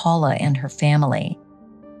compassion for Paula and her family."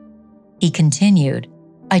 He continued,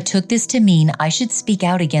 "I took this to mean I should speak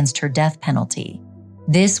out against her death penalty.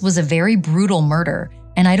 This was a very brutal murder,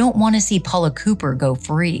 and I don't want to see Paula Cooper go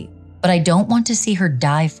free, but I don't want to see her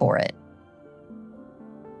die for it."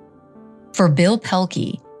 For Bill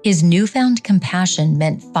Pelke, his newfound compassion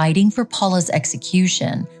meant fighting for Paula's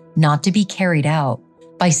execution not to be carried out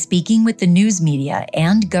by speaking with the news media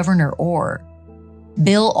and Governor Orr.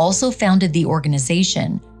 Bill also founded the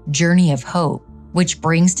organization Journey of Hope, which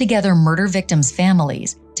brings together murder victims'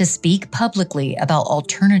 families to speak publicly about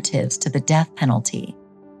alternatives to the death penalty.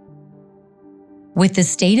 With the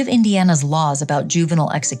state of Indiana's laws about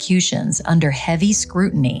juvenile executions under heavy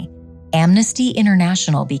scrutiny, Amnesty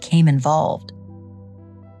International became involved.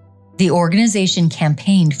 The organization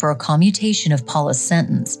campaigned for a commutation of Paula's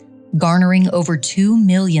sentence, garnering over 2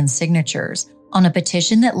 million signatures on a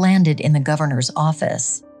petition that landed in the governor's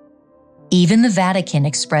office. Even the Vatican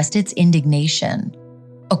expressed its indignation.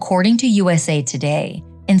 According to USA Today,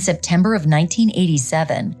 in September of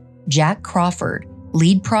 1987, Jack Crawford,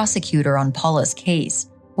 lead prosecutor on Paula's case,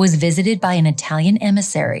 was visited by an Italian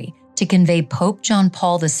emissary to convey Pope John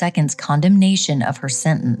Paul II's condemnation of her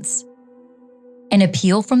sentence. An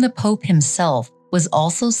appeal from the Pope himself was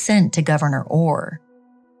also sent to Governor Orr.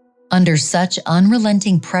 Under such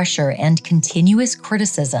unrelenting pressure and continuous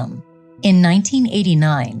criticism, in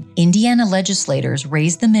 1989, Indiana legislators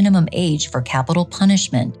raised the minimum age for capital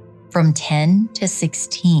punishment from 10 to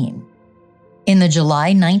 16. In the July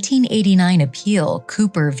 1989 appeal,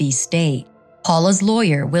 Cooper v. State, Paula's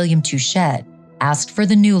lawyer, William Touchette, asked for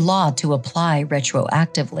the new law to apply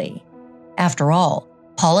retroactively. After all,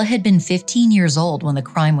 Paula had been 15 years old when the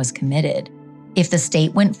crime was committed. If the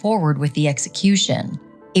state went forward with the execution,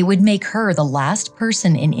 it would make her the last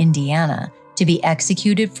person in Indiana to be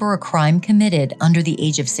executed for a crime committed under the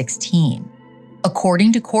age of 16.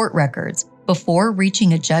 According to court records, before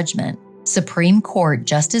reaching a judgment, Supreme Court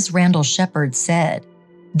Justice Randall Shepard said,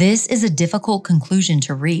 "This is a difficult conclusion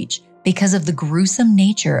to reach because of the gruesome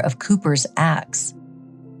nature of Cooper's acts."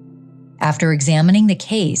 After examining the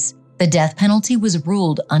case, the death penalty was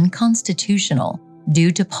ruled unconstitutional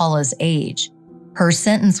due to Paula's age. Her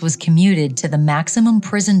sentence was commuted to the maximum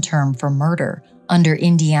prison term for murder under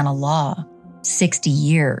Indiana law, 60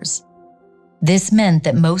 years. This meant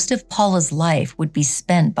that most of Paula's life would be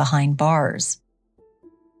spent behind bars.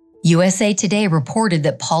 USA Today reported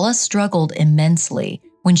that Paula struggled immensely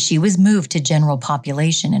when she was moved to general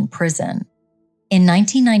population in prison. In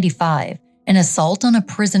 1995, an assault on a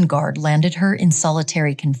prison guard landed her in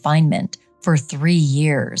solitary confinement for 3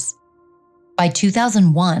 years. By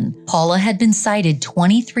 2001, Paula had been cited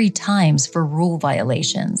 23 times for rule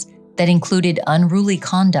violations that included unruly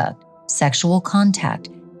conduct, sexual contact,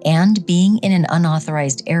 and being in an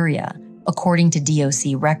unauthorized area, according to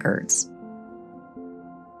DOC records.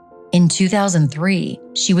 In 2003,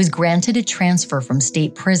 she was granted a transfer from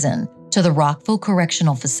state prison to the Rockville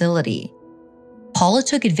Correctional Facility. Paula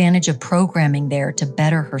took advantage of programming there to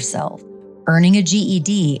better herself, earning a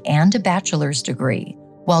GED and a bachelor's degree,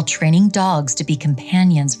 while training dogs to be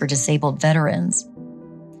companions for disabled veterans.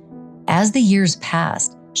 As the years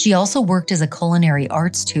passed, she also worked as a culinary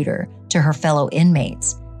arts tutor to her fellow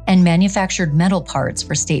inmates and manufactured metal parts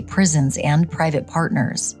for state prisons and private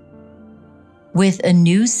partners. With a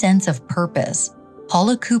new sense of purpose,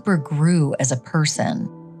 Paula Cooper grew as a person.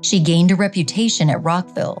 She gained a reputation at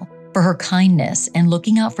Rockville for her kindness and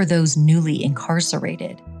looking out for those newly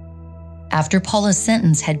incarcerated. After Paula's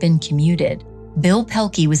sentence had been commuted, Bill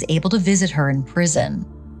Pelke was able to visit her in prison.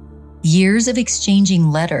 Years of exchanging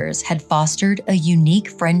letters had fostered a unique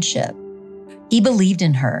friendship. He believed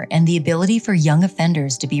in her and the ability for young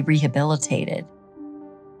offenders to be rehabilitated.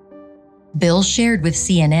 Bill shared with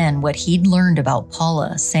CNN what he'd learned about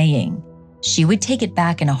Paula, saying, "She would take it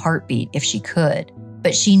back in a heartbeat if she could,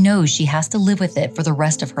 but she knows she has to live with it for the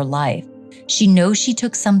rest of her life. She knows she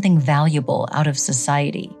took something valuable out of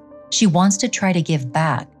society. She wants to try to give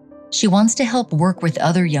back. She wants to help work with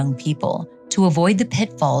other young people to avoid the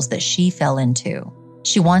pitfalls that she fell into.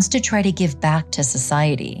 She wants to try to give back to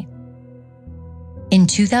society." In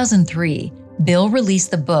 2003, Bill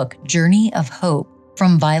released the book Journey of Hope: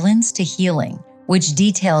 From Violence to Healing, which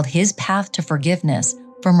detailed his path to forgiveness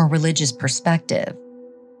from a religious perspective.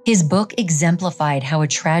 His book exemplified how a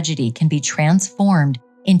tragedy can be transformed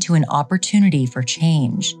into an opportunity for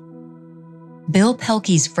change. Bill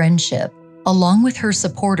Pelke's friendship, along with her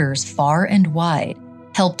supporters far and wide,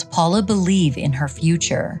 helped Paula believe in her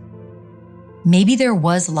future. Maybe there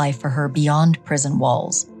was life for her beyond prison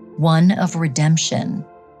walls, one of redemption.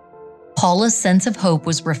 Paula's sense of hope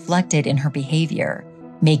was reflected in her behavior,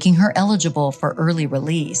 making her eligible for early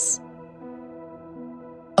release.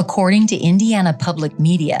 According to Indiana Public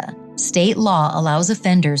Media, state law allows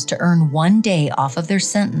offenders to earn 1 day off of their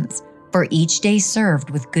sentence for each day served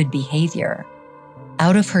with good behavior.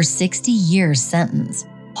 Out of her 60-year sentence,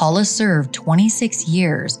 Paula served 26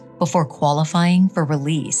 years before qualifying for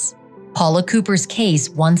release. Paula Cooper's case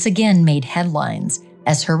once again made headlines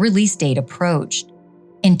as her release date approached.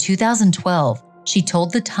 In 2012, she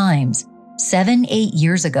told The Times, 7-8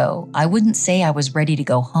 years ago, I wouldn't say I was ready to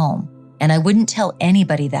go home, and I wouldn't tell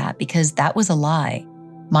anybody that because that was a lie.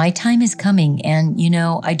 My time is coming, and,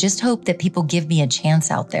 I just hope that people give me a chance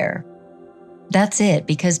out there. That's it,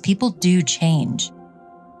 because people do change.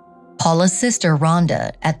 Paula's sister,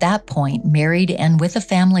 Rhonda, at that point married and with a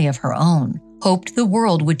family of her own, hoped the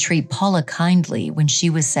world would treat Paula kindly when she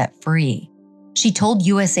was set free. She told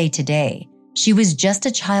USA Today she was just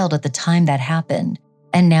a child at the time that happened,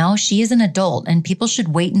 and now she is an adult and people should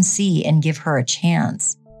wait and see and give her a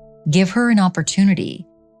chance. Give her an opportunity.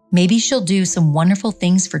 Maybe she'll do some wonderful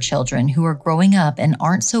things for children who are growing up and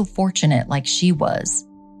aren't so fortunate like she was.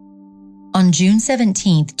 On June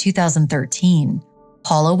 17, 2013,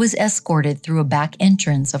 Paula was escorted through a back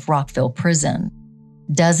entrance of Rockville Prison.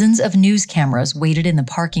 Dozens of news cameras waited in the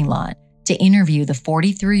parking lot to interview the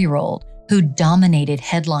 43-year-old who dominated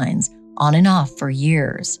headlines on and off for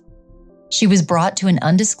years. She was brought to an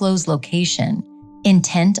undisclosed location,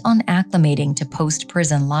 intent on acclimating to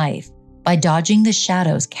post-prison life by dodging the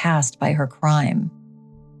shadows cast by her crime.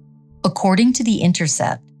 According to The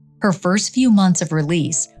Intercept, her first few months of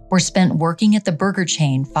release were spent working at the burger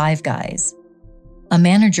chain Five Guys. A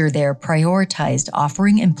manager there prioritized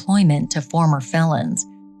offering employment to former felons,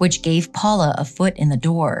 which gave Paula a foot in the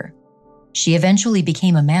door. She eventually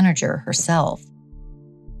became a manager herself.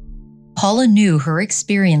 Paula knew her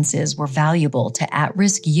experiences were valuable to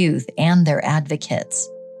at-risk youth and their advocates.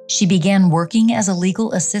 She began working as a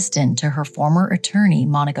legal assistant to her former attorney,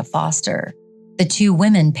 Monica Foster. The two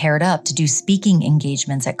women paired up to do speaking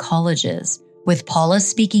engagements at colleges, with Paula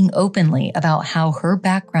speaking openly about how her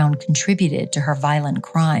background contributed to her violent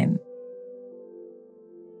crime.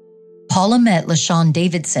 Paula met LaShawn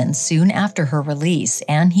Davidson soon after her release,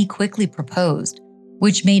 and he quickly proposed,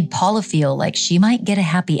 which made Paula feel like she might get a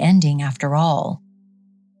happy ending after all.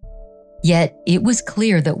 Yet, it was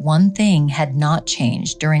clear that one thing had not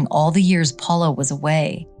changed during all the years Paula was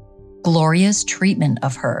away: Gloria's treatment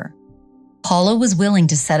of her. Paula was willing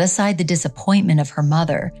to set aside the disappointment of her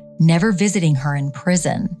mother never visiting her in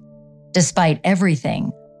prison. Despite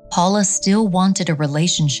everything, Paula still wanted a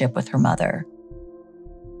relationship with her mother.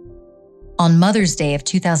 On Mother's Day of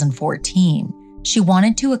 2014, she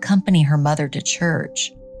wanted to accompany her mother to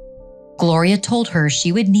church. Gloria told her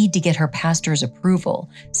she would need to get her pastor's approval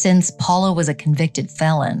since Paula was a convicted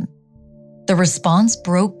felon. The response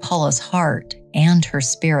broke Paula's heart and her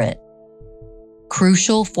spirit.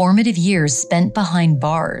 Crucial formative years spent behind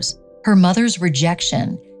bars, her mother's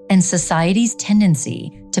rejection, and society's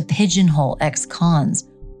tendency to pigeonhole ex-cons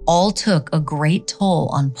all took a great toll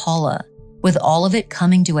on Paula, with all of it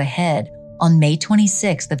coming to a head on May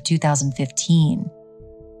 26th of 2015.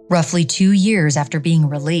 Roughly 2 years after being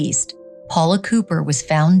released, Paula Cooper was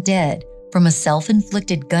found dead from a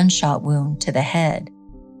self-inflicted gunshot wound to the head.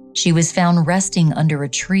 She was found resting under a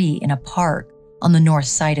tree in a park on the north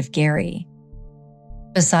side of Gary.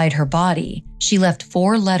 Beside her body, she left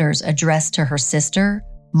 4 letters addressed to her sister,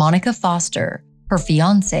 Monica Foster, her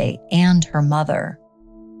fiancé, and her mother.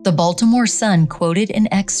 The Baltimore Sun quoted an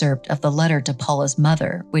excerpt of the letter to Paula's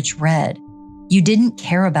mother, which read, "You didn't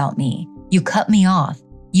care about me. You cut me off.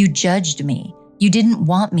 You judged me. You didn't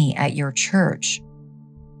want me at your church."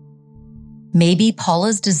 Maybe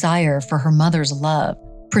Paula's desire for her mother's love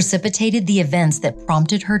precipitated the events that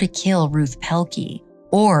prompted her to kill Ruth Pelke,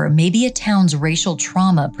 or maybe a town's racial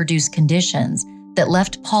trauma produced conditions that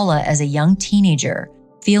left Paula as a young teenager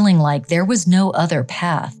feeling like there was no other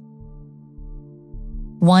path.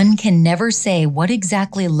 One can never say what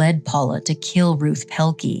exactly led Paula to kill Ruth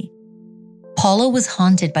Pelke. Paula was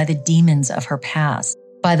haunted by the demons of her past,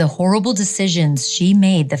 by the horrible decisions she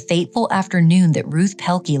made the fateful afternoon that Ruth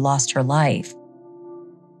Pelke lost her life.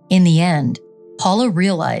 In the end, Paula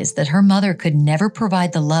realized that her mother could never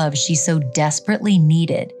provide the love she so desperately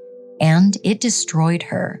needed, and it destroyed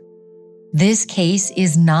her. This case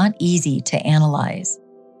is not easy to analyze.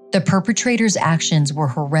 The perpetrator's actions were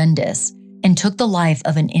horrendous and took the life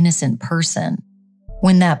of an innocent person.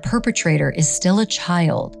 When that perpetrator is still a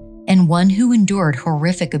child and one who endured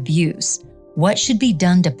horrific abuse, what should be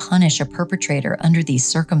done to punish a perpetrator under these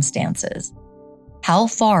circumstances? How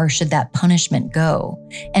far should that punishment go,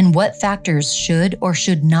 and what factors should or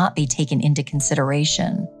should not be taken into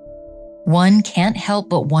consideration? One can't help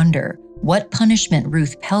but wonder what punishment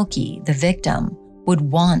Ruth Pelke, the victim, would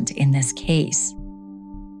want in this case.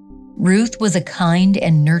 Ruth was a kind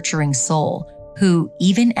and nurturing soul who,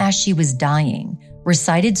 even as she was dying,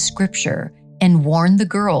 recited scripture and warned the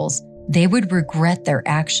girls they would regret their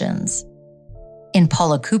actions. In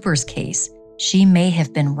Paula Cooper's case, she may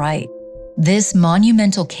have been right. This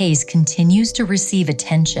monumental case continues to receive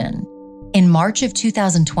attention. In March of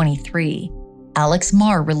 2023, Alex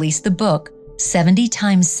Marr released the book 70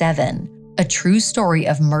 times 7, a true story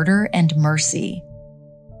of murder and mercy.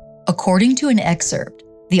 According to an excerpt,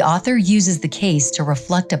 the author uses the case to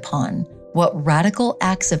reflect upon what radical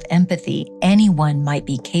acts of empathy anyone might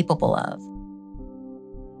be capable of.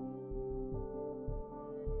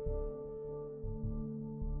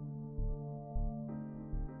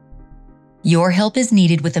 Your help is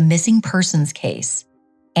needed with a missing persons case.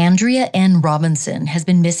 Andrea N. Robinson has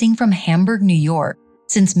been missing from Hamburg, New York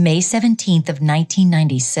since May 17th of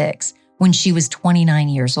 1996, when she was 29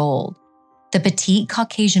 years old. The petite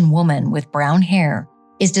Caucasian woman with brown hair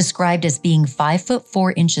is described as being 5 foot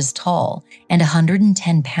 4 inches tall and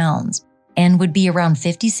 110 pounds, and would be around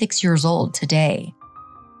 56 years old today.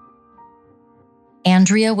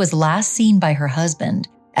 Andrea was last seen by her husband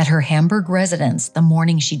at her Hamburg residence the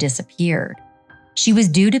morning she disappeared. She was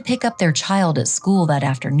due to pick up their child at school that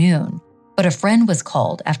afternoon, but a friend was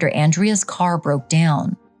called after Andrea's car broke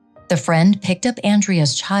down. The friend picked up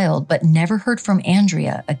Andrea's child but never heard from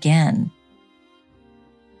Andrea again.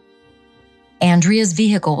 Andrea's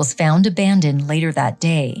vehicle was found abandoned later that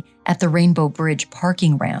day at the Rainbow Bridge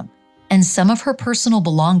parking ramp, and some of her personal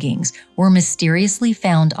belongings were mysteriously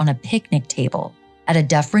found on a picnic table at a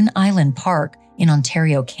Dufferin Island park in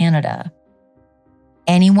Ontario, Canada.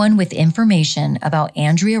 Anyone with information about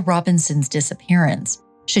Andrea Robinson's disappearance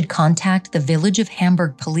should contact the Village of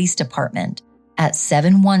Hamburg Police Department at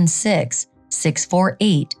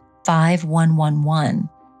 716-648-5111.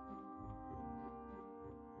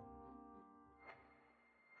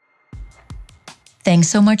 Thanks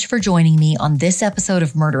so much for joining me on this episode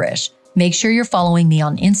of Murderish. Make sure you're following me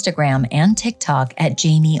on Instagram and TikTok at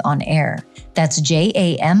Jamie On Air. That's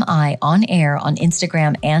JAMI On Air on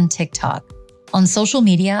Instagram and TikTok. On social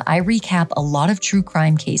media, I recap a lot of true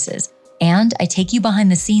crime cases, and I take you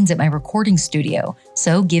behind the scenes at my recording studio,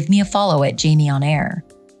 so give me a follow at Jamie On Air.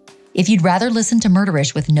 If you'd rather listen to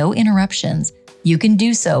Murderish with no interruptions, you can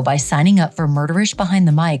do so by signing up for Murderish Behind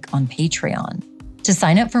the Mic on Patreon. To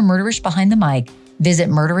sign up for Murderish Behind the Mic, visit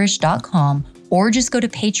murderish.com or just go to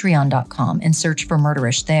patreon.com and search for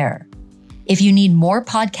Murderish there. If you need more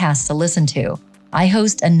podcasts to listen to, I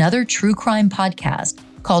host another true crime podcast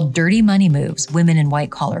called Dirty Money Moves: Women in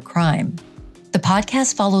White Collar Crime. The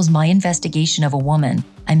podcast follows my investigation of a woman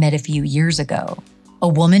I met a few years ago, a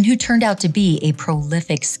woman who turned out to be a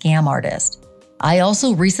prolific scam artist. I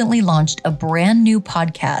also recently launched a brand new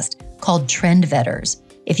podcast called Trend Vetters.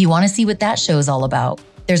 If you want to see what that show is all about,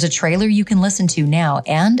 there's a trailer you can listen to now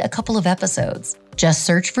and a couple of episodes. Just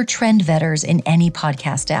search for Trend Vetters in any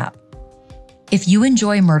podcast app. If you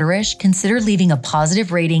enjoy Murderish, consider leaving a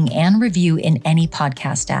positive rating and review in any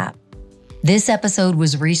podcast app. This episode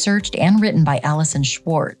was researched and written by Allison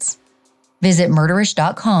Schwartz. Visit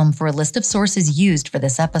murderish.com for a list of sources used for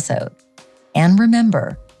this episode. And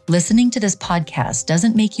remember, listening to this podcast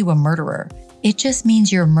doesn't make you a murderer. It just means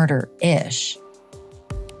you're murder-ish.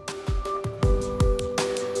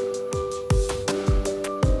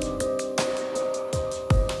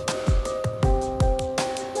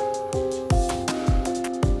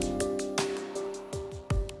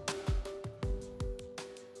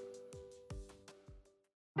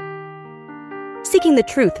 Seeking the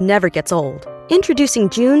truth never gets old. Introducing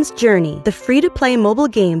June's Journey, the free-to-play mobile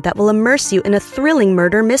game that will immerse you in a thrilling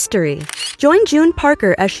murder mystery. Join June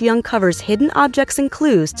Parker as she uncovers hidden objects and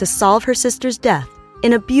clues to solve her sister's death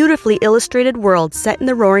in a beautifully illustrated world set in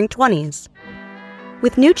the Roaring '20s.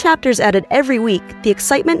 With new chapters added every week, the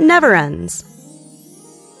excitement never ends.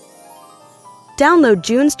 Download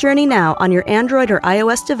June's Journey now on your Android or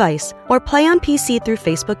iOS device, or play on PC through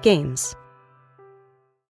Facebook Games.